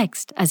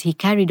 perplexed, as he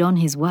carried on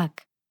his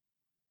work.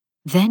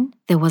 Then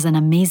there was an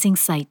amazing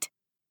sight.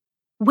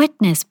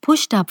 Wetness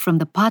pushed up from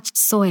the parched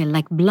soil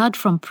like blood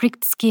from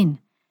pricked skin.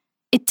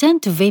 It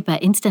turned to vapor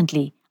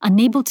instantly,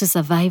 unable to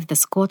survive the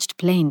scorched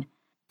plain.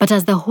 But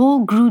as the hole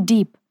grew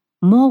deep,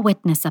 more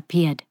wetness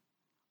appeared.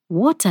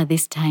 Water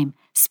this time,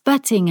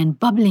 spurting and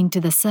bubbling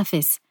to the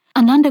surface,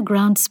 an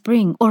underground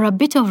spring or a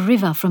bit of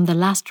river from the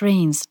last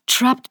rains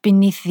trapped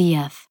beneath the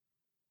earth.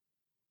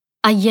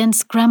 Ayen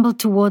scrambled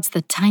towards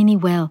the tiny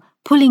well,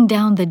 pulling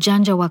down the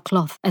Janjawa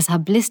cloth as her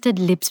blistered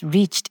lips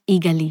reached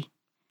eagerly.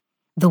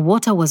 The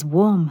water was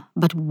warm,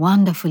 but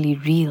wonderfully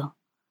real.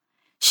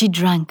 She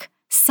drank,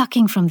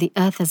 sucking from the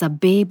earth as a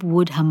babe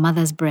would her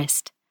mother's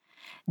breast.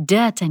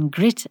 Dirt and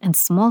grit and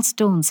small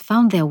stones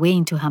found their way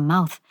into her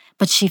mouth,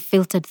 but she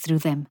filtered through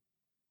them.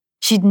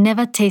 She'd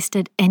never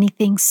tasted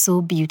anything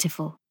so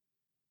beautiful.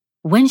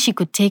 When she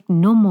could take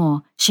no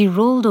more, she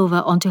rolled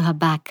over onto her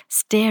back,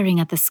 staring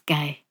at the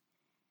sky.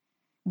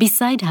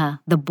 Beside her,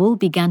 the bull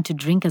began to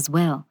drink as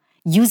well,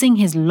 using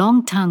his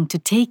long tongue to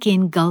take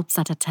in gulps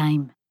at a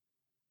time.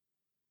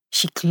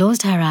 She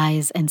closed her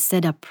eyes and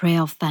said a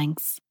prayer of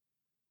thanks.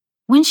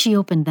 When she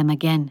opened them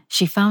again,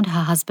 she found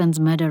her husband's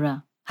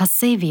murderer, her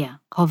savior,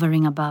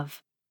 hovering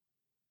above.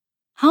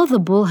 How the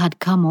bull had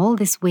come all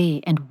this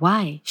way and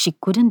why, she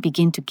couldn't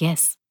begin to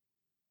guess.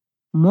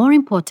 More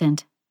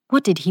important,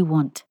 what did he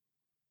want?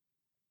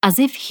 As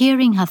if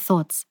hearing her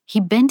thoughts, he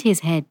bent his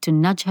head to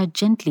nudge her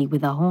gently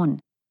with a horn.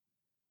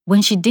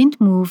 When she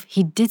didn't move,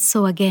 he did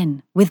so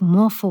again, with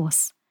more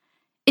force.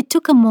 It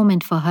took a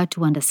moment for her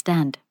to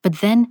understand,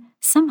 but then,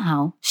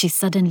 somehow, she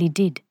suddenly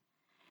did.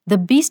 The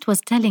beast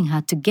was telling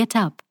her to get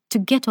up, to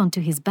get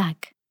onto his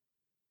back.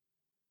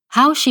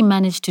 How she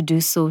managed to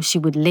do so, she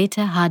would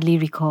later hardly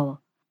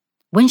recall.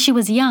 When she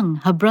was young,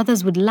 her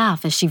brothers would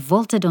laugh as she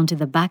vaulted onto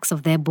the backs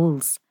of their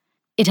bulls.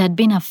 It had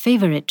been her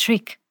favorite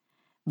trick.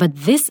 But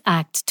this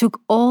act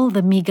took all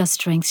the meager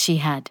strength she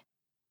had.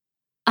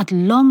 At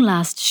long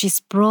last, she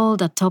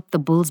sprawled atop the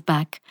bull's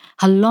back,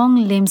 her long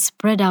limbs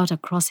spread out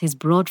across his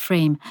broad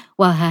frame,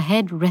 while her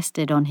head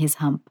rested on his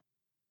hump.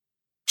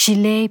 She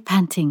lay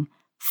panting,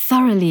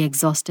 thoroughly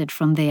exhausted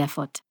from the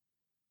effort.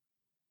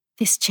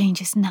 "This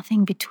changes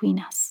nothing between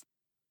us,"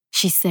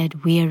 she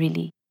said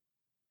wearily,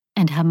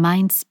 and her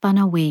mind spun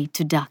away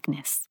to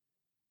darkness.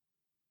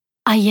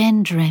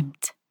 Ayen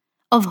dreamt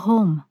of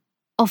home,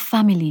 of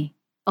family,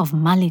 of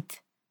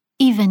Malit,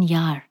 even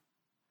Yar.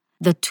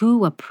 The two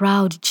were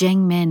proud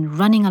Jeng men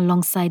running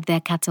alongside their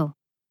cattle.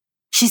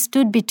 She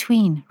stood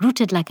between,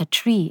 rooted like a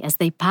tree as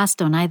they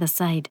passed on either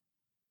side.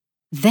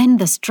 Then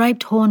the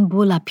striped horn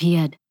bull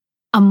appeared.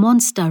 a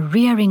monster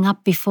rearing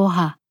up before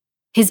her,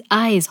 his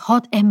eyes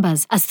hot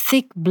embers as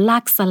thick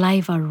black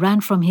saliva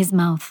ran from his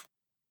mouth.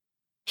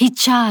 He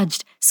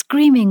charged,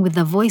 screaming with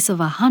the voice of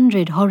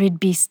 100 horrid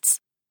beasts.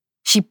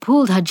 She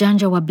pulled her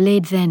Janjawa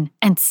blade then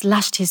and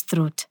slashed his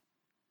throat.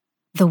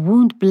 The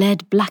wound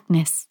bled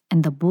blackness,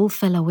 and the bull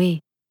fell away,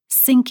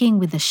 sinking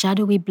with the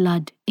shadowy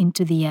blood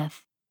into the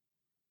earth.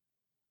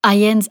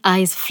 Ayen's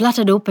eyes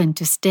fluttered open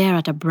to stare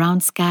at a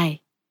brown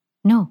sky.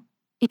 No,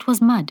 it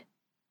was mud.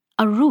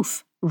 A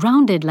roof,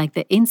 rounded like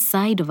the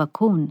inside of a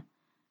cone.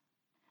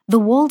 The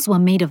walls were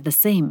made of the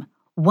same,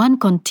 one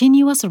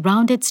continuous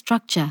rounded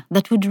structure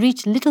that would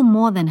reach little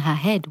more than her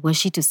head were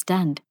she to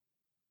stand.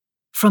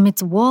 From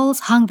its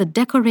walls hung the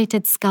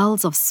decorated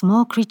skulls of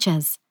small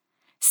creatures,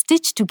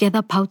 stitched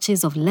together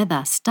pouches of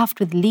leather stuffed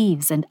with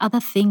leaves and other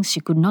things she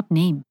could not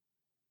name.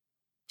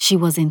 She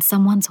was in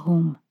someone's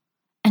home,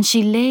 and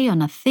she lay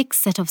on a thick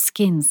set of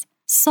skins,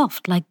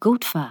 soft like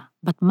goat fur,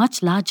 but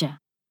much larger.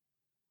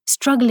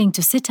 Struggling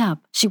to sit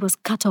up, she was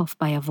cut off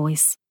by a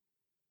voice.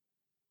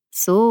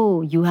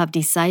 "So, you have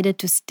decided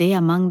to stay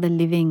among the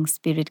living,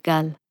 spirit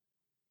girl."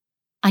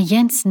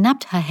 Ayen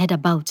snapped her head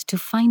about to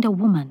find a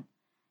woman.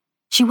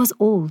 She was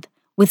old,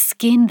 with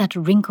skin that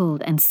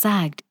wrinkled and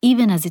sagged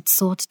even as it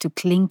sought to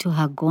cling to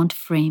her gaunt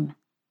frame.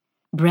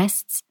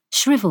 Breasts,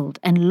 shriveled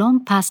and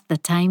long past the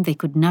time they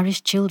could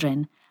nourish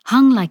children,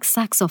 hung like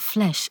sacks of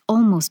flesh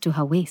almost to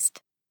her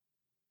waist.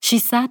 She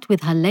sat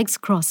with her legs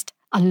crossed,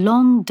 a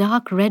long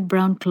dark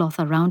red-brown cloth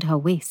around her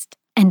waist,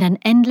 and an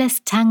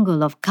endless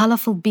tangle of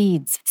colorful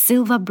beads,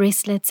 silver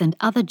bracelets and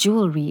other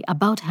jewelry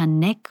about her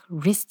neck,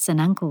 wrists and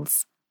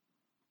ankles.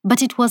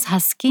 But it was her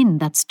skin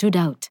that stood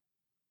out,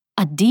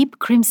 a deep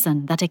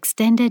crimson that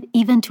extended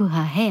even to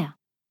her hair,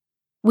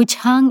 which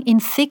hung in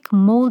thick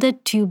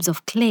molded tubes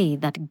of clay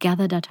that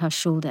gathered at her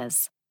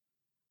shoulders.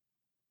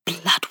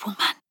 "Blood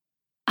woman,"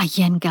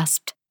 Ayen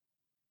gasped.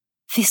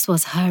 This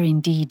was her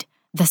indeed,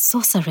 the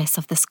sorceress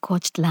of the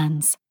scorched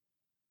lands.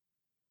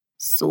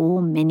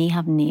 "So many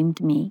have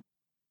named me,"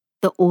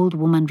 the old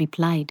woman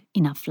replied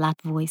in a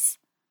flat voice.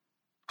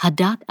 Her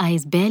dark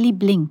eyes barely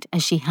blinked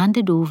as she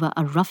handed over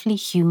a roughly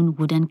hewn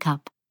wooden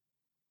cup.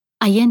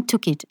 Ayen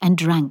took it and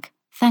drank,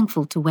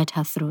 thankful to wet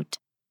her throat.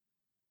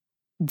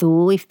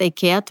 "Though if they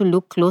care to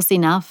look close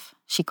enough,"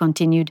 she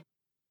continued,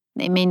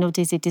 "they may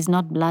notice it is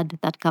not blood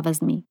that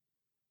covers me."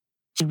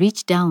 She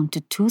reached down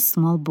to 2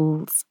 small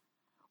bowls.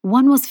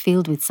 One was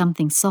filled with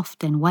something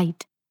soft and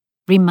white,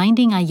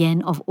 reminding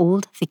Ayen of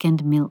old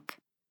thickened milk.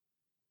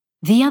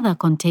 The other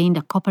contained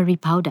a coppery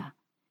powder.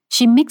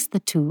 She mixed the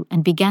two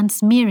and began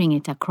smearing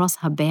it across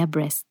her bare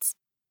breasts.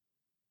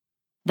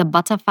 "The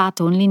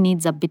butterfat only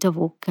needs a bit of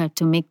ochre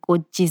to make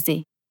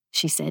gojize,"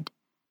 she said.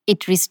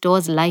 "It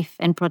restores life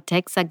and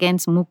protects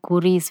against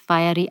Mukuri's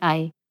fiery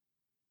eye."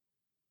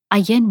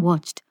 Ayen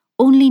watched,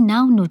 only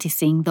now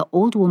noticing the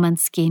old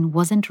woman's skin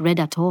wasn't red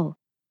at all.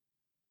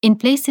 In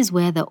places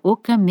where the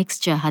ochre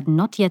mixture had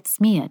not yet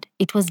smeared,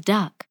 it was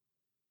dark,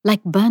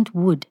 like burnt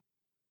wood.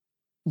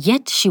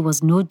 Yet she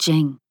was no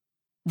Zheng.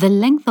 The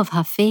length of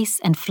her face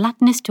and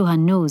flatness to her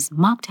nose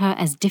marked her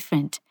as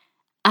different,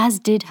 as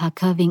did her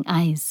curving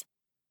eyes.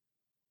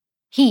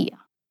 "Here."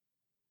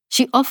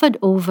 She offered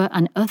over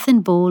an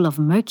earthen bowl of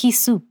murky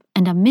soup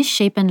and a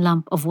misshapen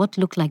lump of what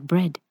looked like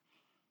bread.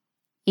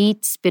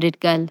 "Eat, spirit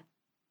girl.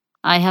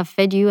 I have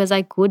fed you as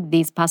I could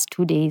these past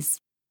 2 days.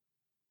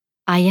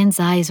 Ayen's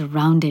eyes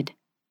rounded.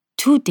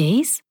 2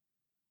 days?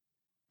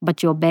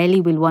 But your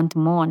belly will want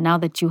more now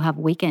that you have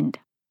wakened.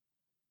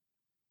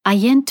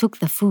 Ayen took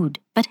the food,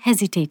 but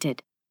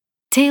hesitated.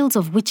 Tales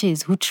of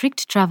witches who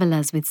tricked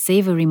travelers with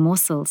savory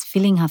morsels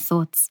filling her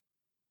thoughts.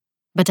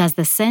 But as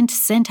the scent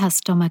sent her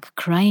stomach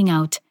crying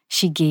out,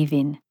 she gave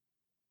in.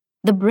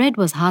 The bread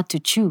was hard to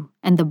chew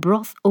and the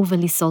broth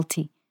overly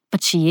salty,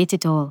 but she ate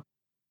it all.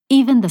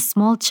 Even the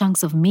small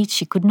chunks of meat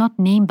she could not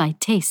name by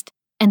taste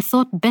and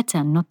thought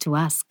better not to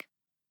ask.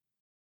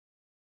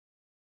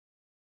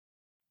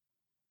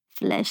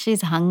 "Flesh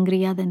is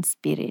hungrier than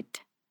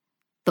spirit,"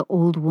 the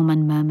old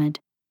woman murmured,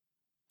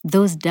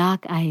 those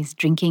dark eyes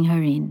drinking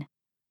her in.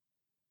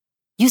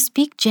 "You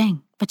speak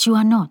Zheng, but you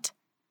are not,"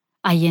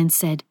 Ayen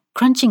said,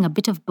 crunching a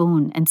bit of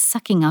bone and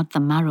sucking out the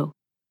marrow.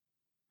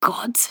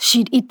 Gods,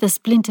 she'd eat the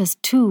splinters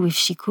too if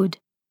she could.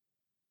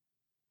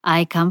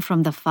 "I come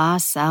from the far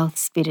south,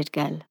 spirit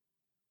girl,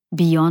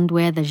 beyond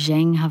where the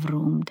Zheng have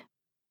roamed.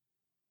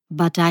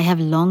 But I have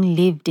long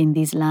lived in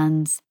these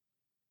lands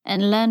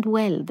and learned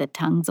well the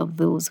tongues of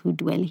those who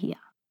dwell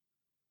here."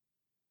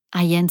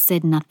 Ayen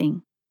said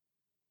nothing.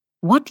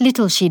 What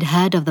little she'd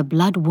heard of the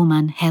blood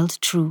woman held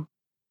true.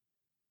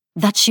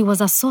 That she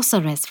was a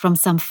sorceress from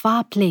some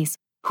far place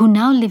who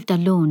now lived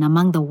alone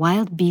among the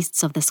wild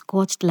beasts of the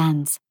scorched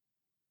lands.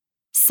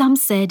 Some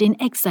said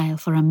in exile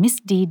for a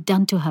misdeed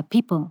done to her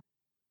people.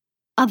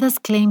 Others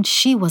claimed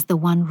she was the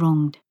one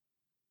wronged.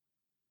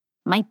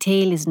 "My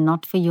tale is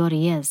not for your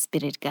ears,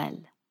 spirit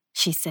girl,"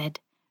 she said,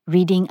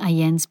 reading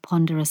Ayen's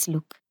ponderous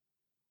look.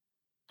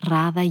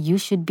 "Rather, you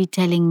should be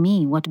telling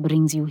me what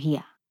brings you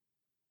here.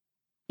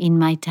 In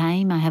my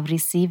time, I have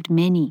received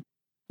many,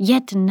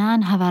 Yet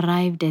none have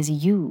arrived as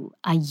you,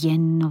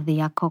 Ayen of the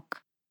Akok.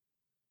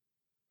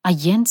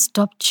 Ayen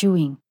stopped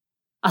chewing.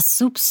 A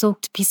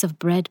soup-soaked piece of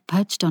bread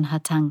perched on her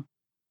tongue.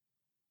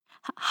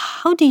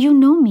 How do you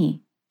know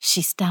me?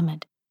 She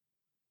stammered.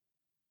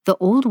 The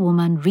old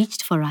woman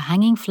reached for a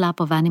hanging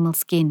flap of animal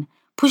skin,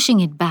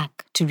 pushing it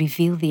back to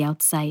reveal the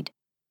outside.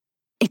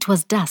 It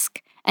was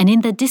dusk, and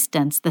in the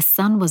distance the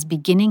sun was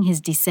beginning his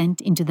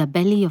descent into the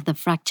belly of the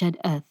fractured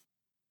earth.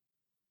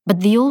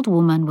 But the old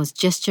woman was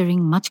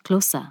gesturing much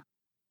closer.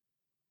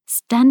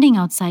 Standing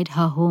outside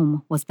her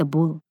home was the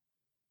bull.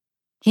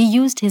 He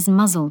used his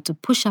muzzle to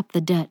push up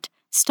the dirt,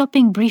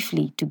 stopping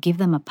briefly to give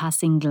them a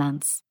passing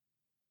glance.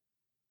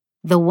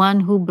 The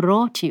one who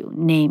brought you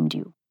named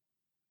you,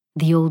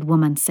 the old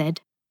woman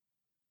said.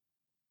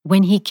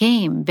 When he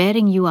came,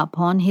 bearing you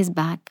upon his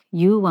back,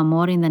 you were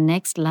more in the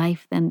next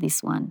life than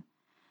this one.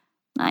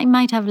 I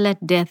might have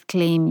let death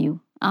claim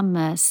you, a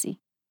mercy.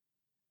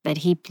 But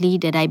he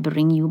pleaded I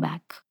bring you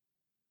back.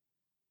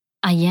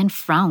 Ayen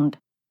frowned.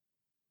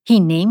 He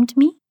named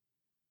me?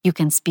 You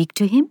can speak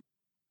to him?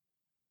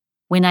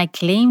 When I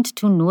claimed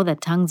to know the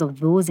tongues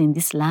of those in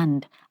this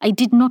land, I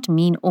did not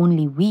mean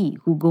only we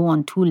who go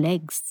on 2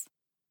 legs,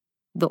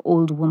 the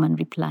old woman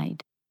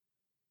replied.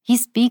 He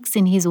speaks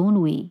in his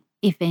own way,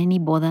 if any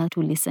bother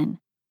to listen.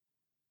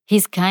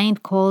 His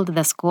kind called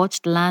the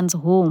scorched lands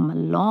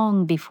home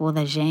long before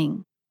the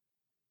Zheng.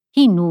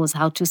 He knows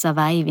how to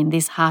survive in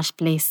this harsh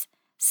place,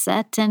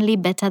 certainly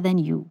better than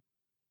you.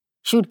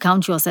 Should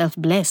count yourself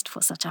blessed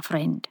for such a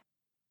friend.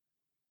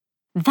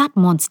 That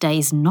monster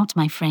is not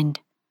my friend,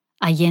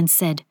 Ayen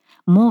said,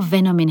 more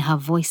venom in her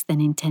voice than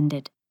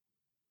intended.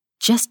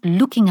 Just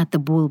looking at the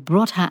bull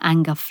brought her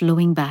anger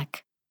flowing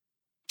back.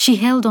 She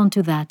held on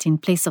to that in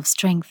place of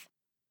strength.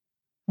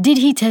 Did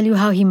he tell you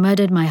how he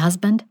murdered my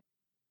husband?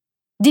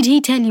 Did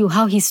he tell you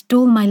how he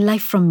stole my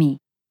life from me?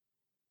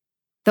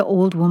 The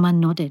old woman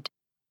nodded.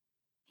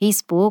 He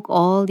spoke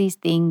all these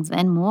things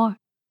and more.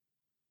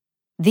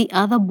 The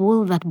other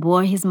bull that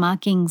bore his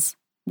markings,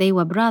 they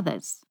were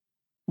brothers.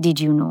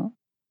 Did you know?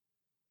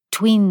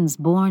 Twins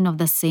born of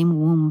the same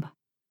womb.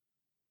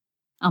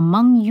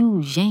 Among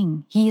you,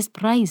 Zheng, he is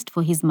prized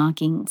for his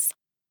markings.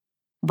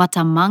 But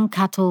among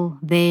cattle,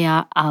 they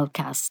are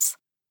outcasts,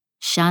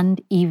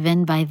 shunned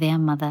even by their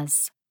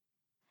mothers.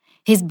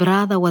 His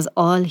brother was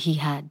all he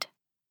had.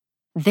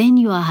 Then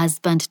your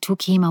husband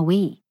took him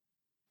away,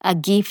 a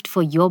gift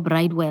for your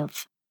bride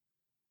wealth.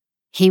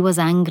 He was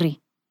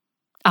angry,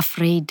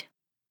 afraid.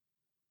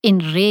 In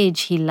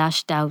rage he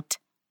lashed out,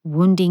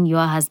 wounding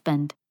your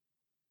husband.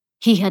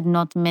 He had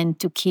not meant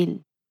to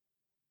kill.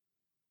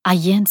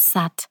 Ayen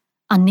sat,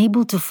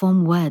 unable to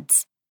form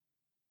words.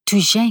 To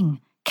Zheng,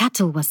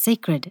 cattle were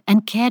sacred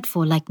and cared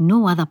for like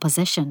no other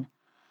possession.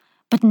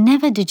 But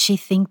never did she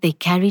think they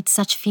carried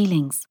such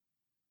feelings.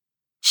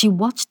 She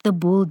watched the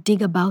bull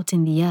dig about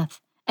in the earth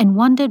and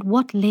wondered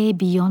what lay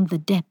beyond the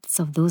depths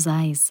of those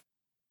eyes.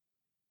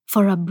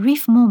 For a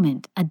brief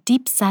moment, a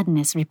deep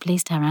sadness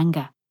replaced her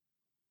anger,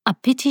 a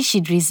pity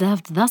she'd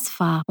reserved thus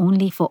far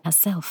only for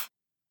herself.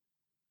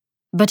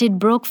 But it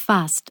broke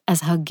fast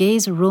as her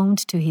gaze roamed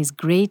to his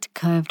great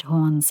curved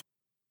horns.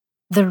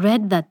 The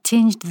red that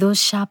tinged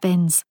those sharp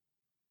ends,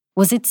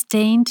 was it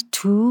stained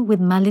too with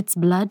Malit's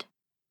blood?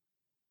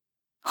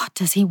 What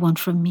does he want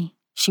from me?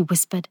 She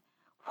whispered.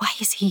 Why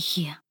is he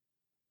here?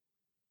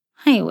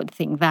 I would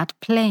think that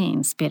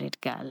plain,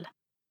 spirit girl.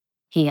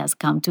 He has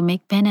come to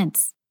make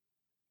penance.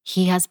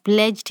 He has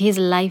pledged his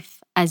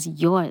life as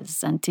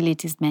yours until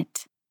it is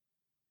met.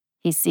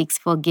 He seeks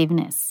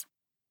forgiveness.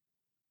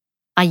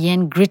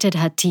 Ayen gritted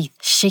her teeth,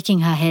 shaking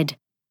her head.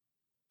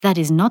 That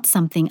is not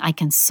something I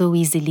can so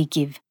easily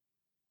give.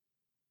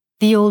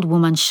 The old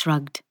woman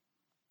shrugged.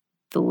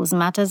 Those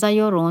matters are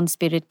your own,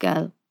 spirit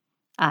girl.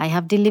 I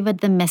have delivered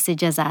the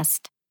message as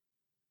asked.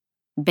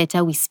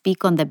 Better we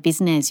speak on the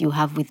business you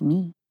have with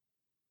me.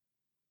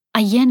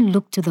 Ayen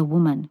looked to the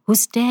woman, who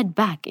stared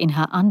back in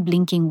her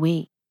unblinking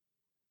way.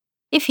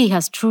 If he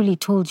has truly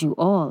told you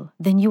all,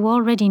 then you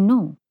already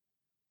know.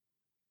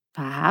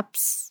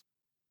 Perhaps.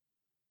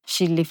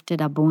 She lifted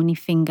a bony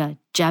finger,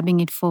 jabbing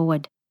it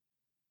forward.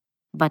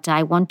 But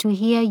I want to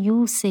hear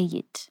you say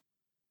it.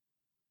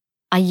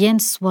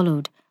 Ayen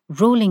swallowed,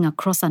 rolling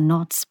across a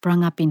knot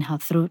sprung up in her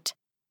throat.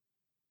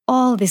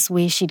 All this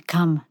way she'd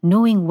come,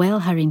 knowing well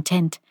her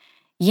intent,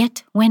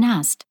 yet when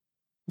asked,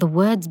 the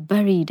words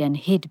buried and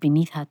hid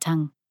beneath her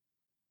tongue.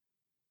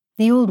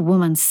 The old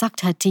woman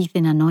sucked her teeth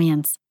in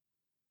annoyance.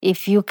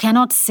 If you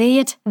cannot say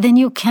it, then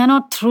you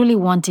cannot truly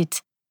want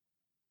it.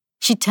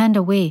 She turned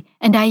away,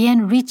 and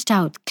Ayen reached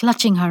out,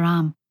 clutching her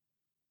arm.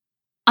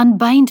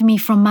 Unbind me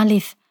from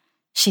Malith,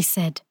 she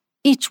said,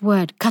 each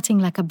word cutting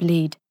like a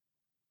blade.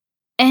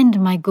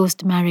 End my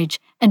ghost marriage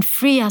and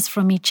free us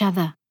from each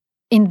other,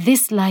 in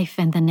this life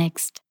and the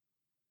next.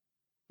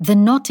 The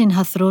knot in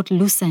her throat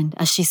loosened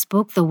as she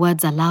spoke the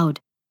words aloud,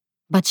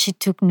 but she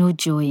took no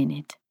joy in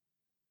it.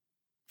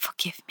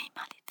 Forgive me,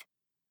 Malith.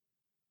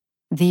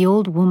 The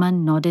old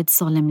woman nodded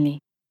solemnly.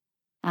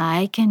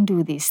 I can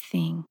do this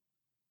thing.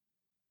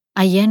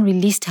 Ayen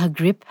released her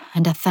grip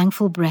and a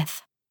thankful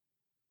breath.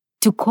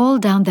 To call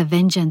down the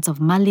vengeance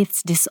of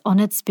Malith's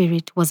dishonored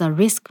spirit was a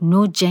risk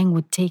no Jeng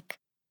would take.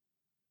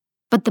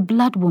 But the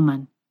Blood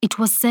Woman, it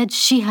was said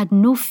she had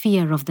no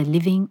fear of the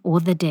living or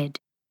the dead.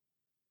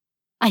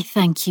 "I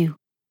thank you,"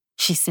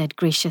 she said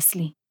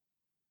graciously.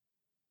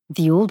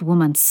 The old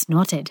woman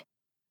snorted.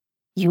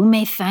 "You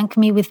may thank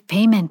me with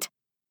payment.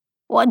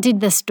 What did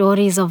the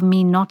stories of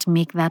me not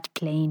make that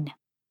plain?"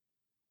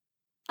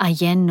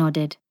 Ayen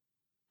nodded.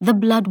 The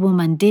Blood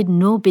Woman did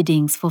no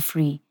biddings for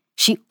free.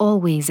 She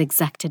always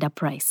exacted a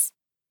price.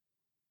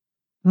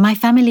 "My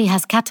family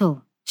has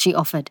cattle," she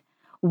offered.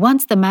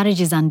 "Once the marriage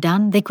is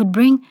undone, they could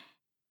bring—"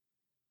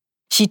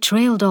 She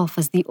trailed off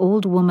as the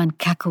old woman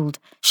cackled,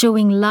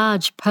 showing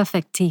large,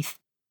 perfect teeth.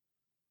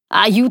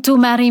 "Are you to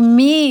marry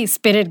me,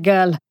 spirit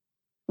girl?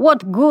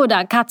 What good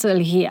are cattle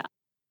here?"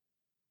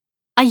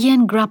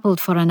 Ayen grappled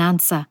for an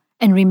answer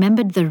and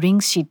remembered the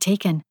rings she'd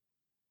taken.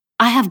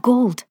 "I have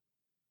gold."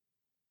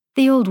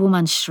 The old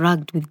woman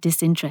shrugged with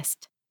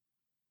disinterest.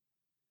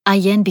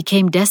 Ayen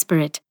became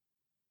desperate.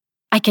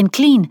 "I can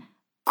clean,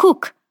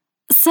 cook,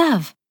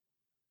 serve."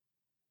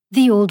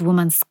 The old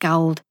woman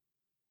scowled.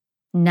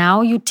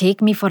 "Now you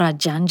take me for a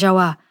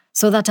Janjawa,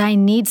 so that I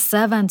need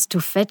servants to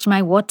fetch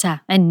my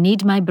water and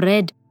knead my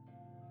bread."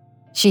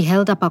 She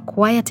held up a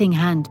quieting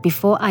hand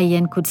before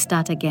Ayen could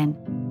start again.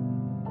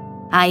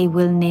 "I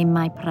will name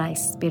my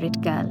price,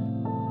 spirit girl.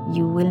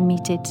 You will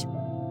meet it."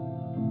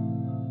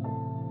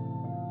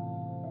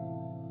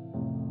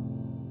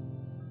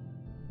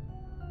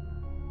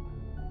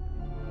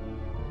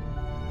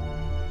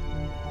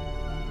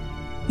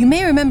 You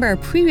may remember a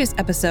previous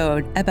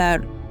episode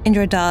about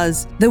Indra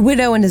Daw's The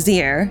Widow and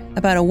Nazir,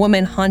 about a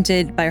woman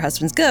haunted by her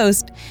husband's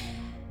ghost.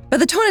 But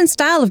the tone and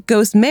style of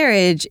Ghost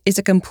Marriage is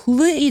a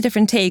completely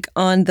different take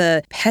on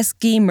the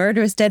pesky,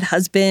 murderous dead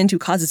husband who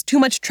causes too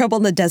much trouble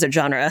in the desert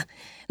genre.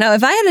 Now,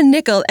 if I had a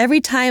nickel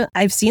every time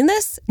I've seen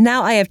this,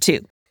 now I have 2.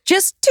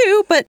 Just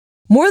 2, but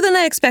more than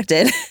I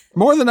expected.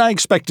 More than I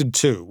expected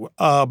too.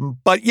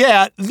 But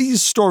yeah,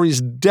 these stories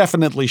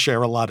definitely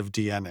share a lot of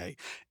DNA.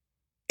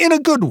 In a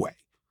good way.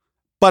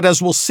 But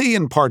as we'll see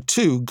in part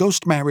 2,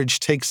 Ghost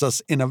Marriage takes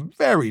us in a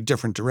very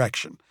different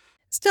direction.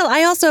 Still,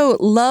 I also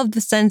love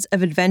the sense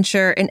of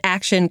adventure and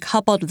action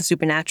coupled with the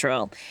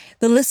supernatural.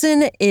 The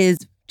listen is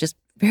just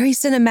very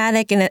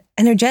cinematic and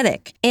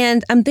energetic.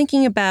 And I'm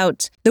thinking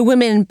about the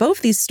women in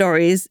both these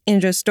stories,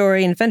 Indra's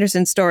story and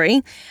Fenderson's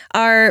story,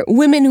 are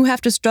women who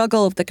have to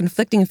struggle with the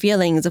conflicting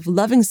feelings of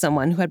loving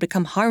someone who had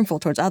become harmful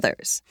towards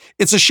others.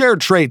 It's a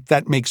shared trait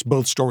that makes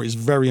both stories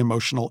very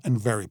emotional and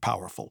very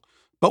powerful.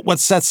 But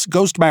what sets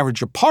Ghost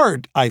Marriage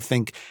apart, I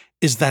think,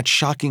 is that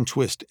shocking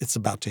twist it's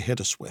about to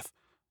hit us with,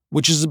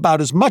 which is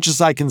about as much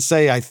as I can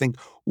say, I think,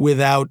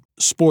 without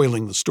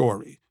spoiling the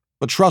story.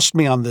 But trust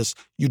me on this,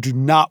 you do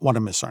not want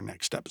to miss our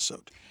next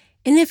episode.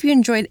 And if you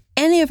enjoyed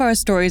any of our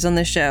stories on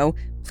the show,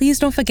 please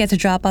don't forget to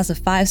drop us a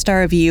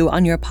 5-star review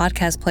on your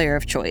podcast player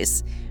of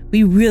choice.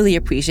 We really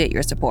appreciate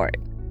your support.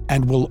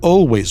 And we'll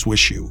always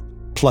wish you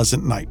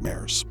pleasant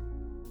nightmares.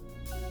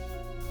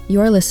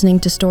 You're listening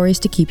to Stories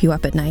to Keep You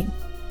Up at Night.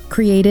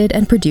 Created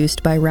and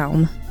produced by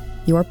Realm,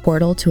 your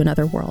portal to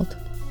another world.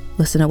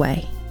 Listen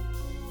away.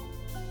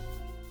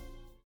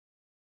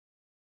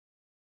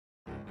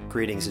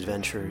 Greetings,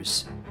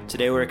 adventurers.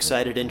 Today we're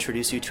excited to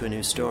introduce you to a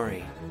new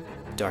story,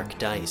 Dark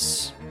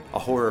Dice, a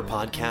horror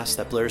podcast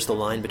that blurs the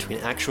line between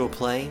actual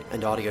play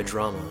and audio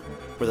drama,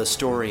 where the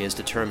story is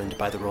determined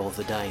by the roll of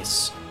the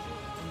dice.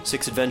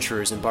 6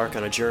 adventurers embark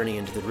on a journey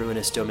into the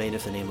ruinous domain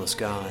of the Nameless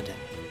God.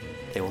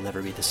 They will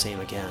never be the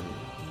same again.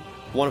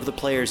 One of the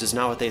players is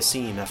not what they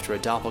seem after a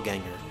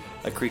doppelganger,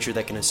 a creature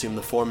that can assume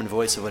the form and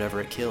voice of whatever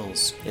it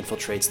kills,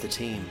 infiltrates the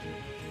team.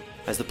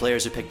 As the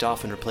players are picked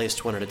off and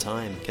replaced one at a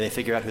time, can they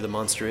figure out who the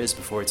monster is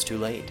before it's too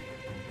late?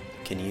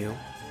 Can you?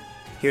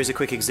 Here's a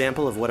quick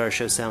example of what our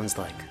show sounds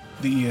like.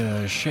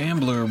 The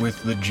shambler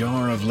with the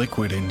jar of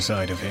liquid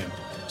inside of him.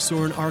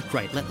 Soren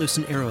Arkwright let loose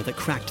an arrow that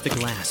cracked the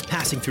glass,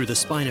 passing through the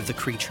spine of the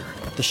creature.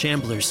 The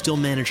shambler still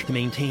managed to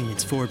maintain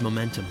its forward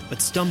momentum,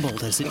 but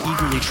stumbled as it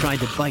eagerly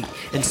tried to bite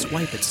and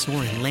swipe at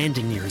Soren,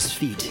 landing near his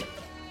feet.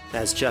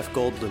 As Jeff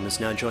Goldblum has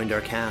now joined our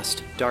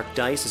cast, Dark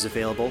Dice is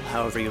available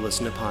however you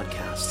listen to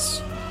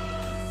podcasts.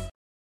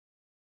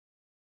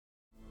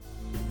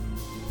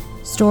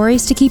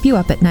 Stories to Keep You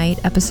Up at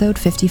Night, episode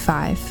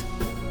 55.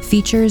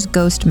 Features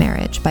Ghost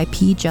Marriage by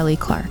P. Jelly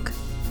Clark.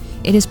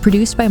 It is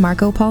produced by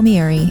Marco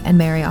Palmieri and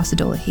Mary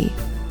Osadolahi.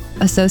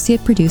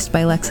 Associate produced by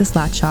Alexis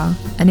Latshaw,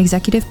 and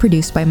executive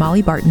produced by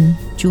Molly Barton,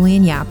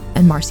 Julian Yap,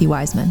 and Marcy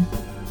Wiseman.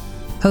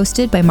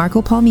 Hosted by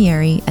Marco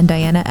Palmieri and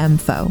Diana M.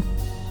 Foe.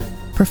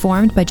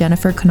 Performed by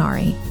Jennifer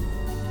Canari.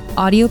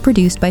 Audio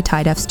produced by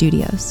Tie Def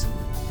Studios.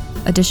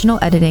 Additional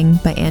editing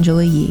by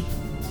Angela Yee.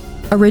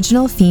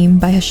 Original theme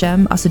by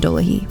Hashem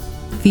Osadolahi,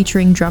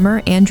 featuring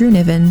drummer Andrew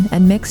Niven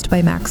and mixed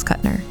by Max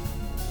Kuttner.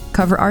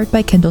 Cover art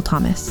by Kendall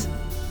Thomas.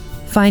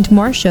 Find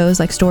more shows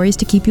like Stories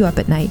to Keep You Up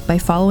at Night by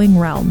following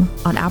Realm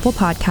on Apple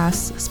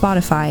Podcasts,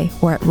 Spotify,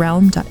 or at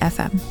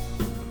realm.fm.